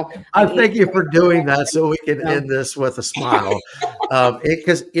know. I thank you for doing that, so we can end this with a smile,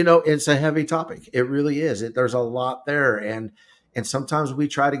 because it's a heavy topic. It really is. There's a lot there, and sometimes we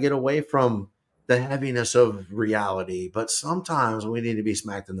try to get away from the heaviness of reality, but sometimes we need to be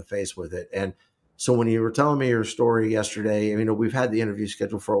smacked in the face with it. And so when you were telling me your story yesterday, we've had the interview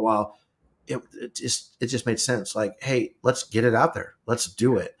scheduled for a while. It just made sense. Like, hey, let's get it out there. Let's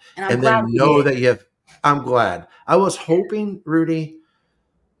do it. And then know that I'm glad. I was hoping, Rudy,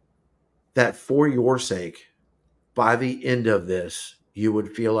 that for your sake, by the end of this, you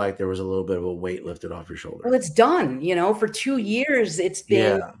would feel like there was a little bit of a weight lifted off your shoulder. Well, it's done, for 2 years. It's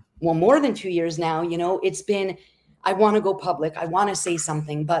been, more than 2 years now, it's been, I want to go public. I want to say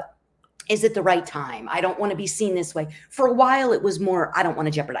something, but is it the right time? I don't want to be seen this way. For a while, it was more, I don't want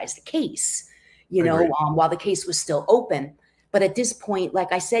to jeopardize the case, while the case was still open. But at this point,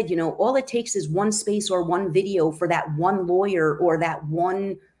 like I said, all it takes is one space or one video for that one lawyer or that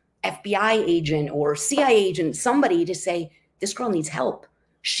one FBI agent or CIA agent, somebody to say, this girl needs help.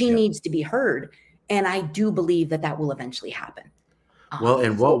 She needs to be heard. And I do believe that will eventually happen. Well,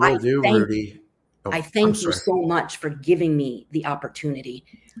 and what we'll do, Rudy. I thank you so much for giving me the opportunity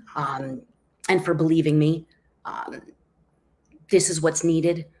and for believing me. This is what's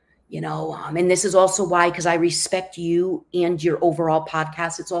needed, and this is also why, because I respect you and your overall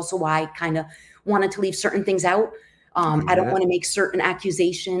podcast. It's also why I kind of wanted to leave certain things out. I don't want to make certain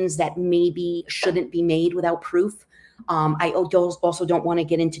accusations that maybe shouldn't be made without proof. I also don't want to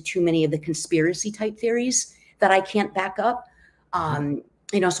get into too many of the conspiracy type theories that I can't back up.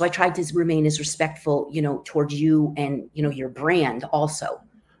 So I tried to remain as respectful, towards you and, your brand also.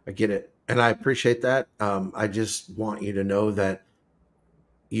 I get it. And I appreciate that. I just want you to know that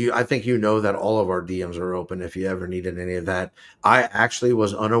I think that all of our DMs are open if you ever needed any of that. I actually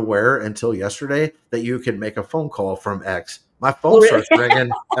was unaware until yesterday that you could make a phone call from X. My phone starts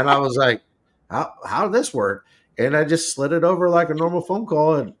ringing and I was like, how did this work? And I just slid it over like a normal phone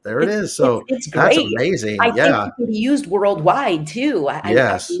call, and there it is. So it's great. That's amazing. I think it can be used worldwide too.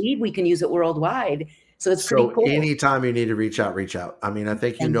 I believe we can use it worldwide. So it's pretty cool. Anytime you need to reach out. I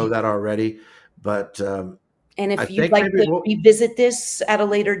think you know that already, but and if you'd like to revisit this at a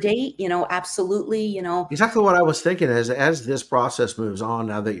later date, absolutely, Exactly what I was thinking is, as this process moves on,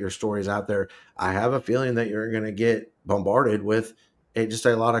 now that your story's out there, I have a feeling that you're going to get bombarded with just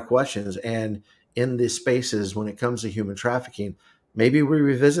a lot of questions. And in these spaces, when it comes to human trafficking, maybe we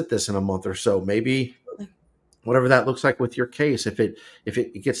revisit this in a month or so, maybe whatever that looks like with your case. If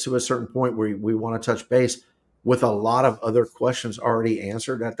it gets to a certain point where we want to touch base with a lot of other questions already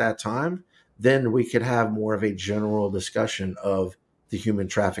answered at that time, then we could have more of a general discussion of the human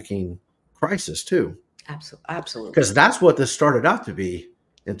trafficking crisis too. Absolutely. Because that's what this started out to be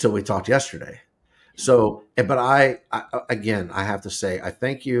until we talked yesterday. So, but I again, I have to say, I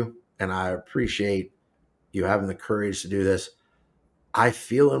thank you. And I appreciate you having the courage to do this. I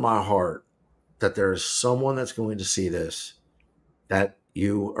feel in my heart that there is someone that's going to see this, that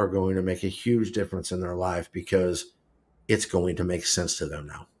you are going to make a huge difference in their life, because it's going to make sense to them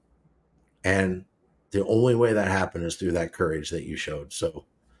now. And the only way that happened is through that courage that you showed. So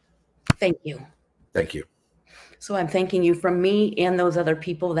thank you. Thank you. So I'm thanking you from me and those other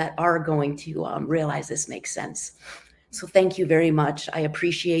people that are going to realize this makes sense. So thank you very much. I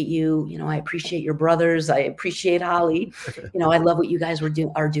appreciate you. I appreciate your brothers. I appreciate Holly. I love what you guys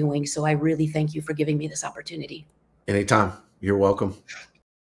are doing. So I really thank you for giving me this opportunity. Anytime. You're welcome.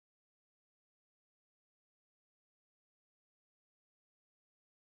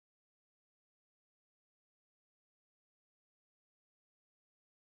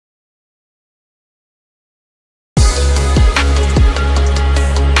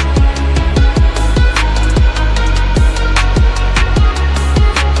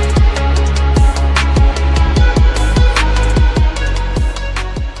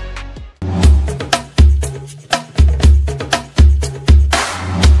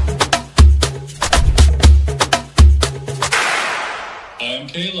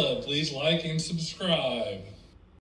 subscribe.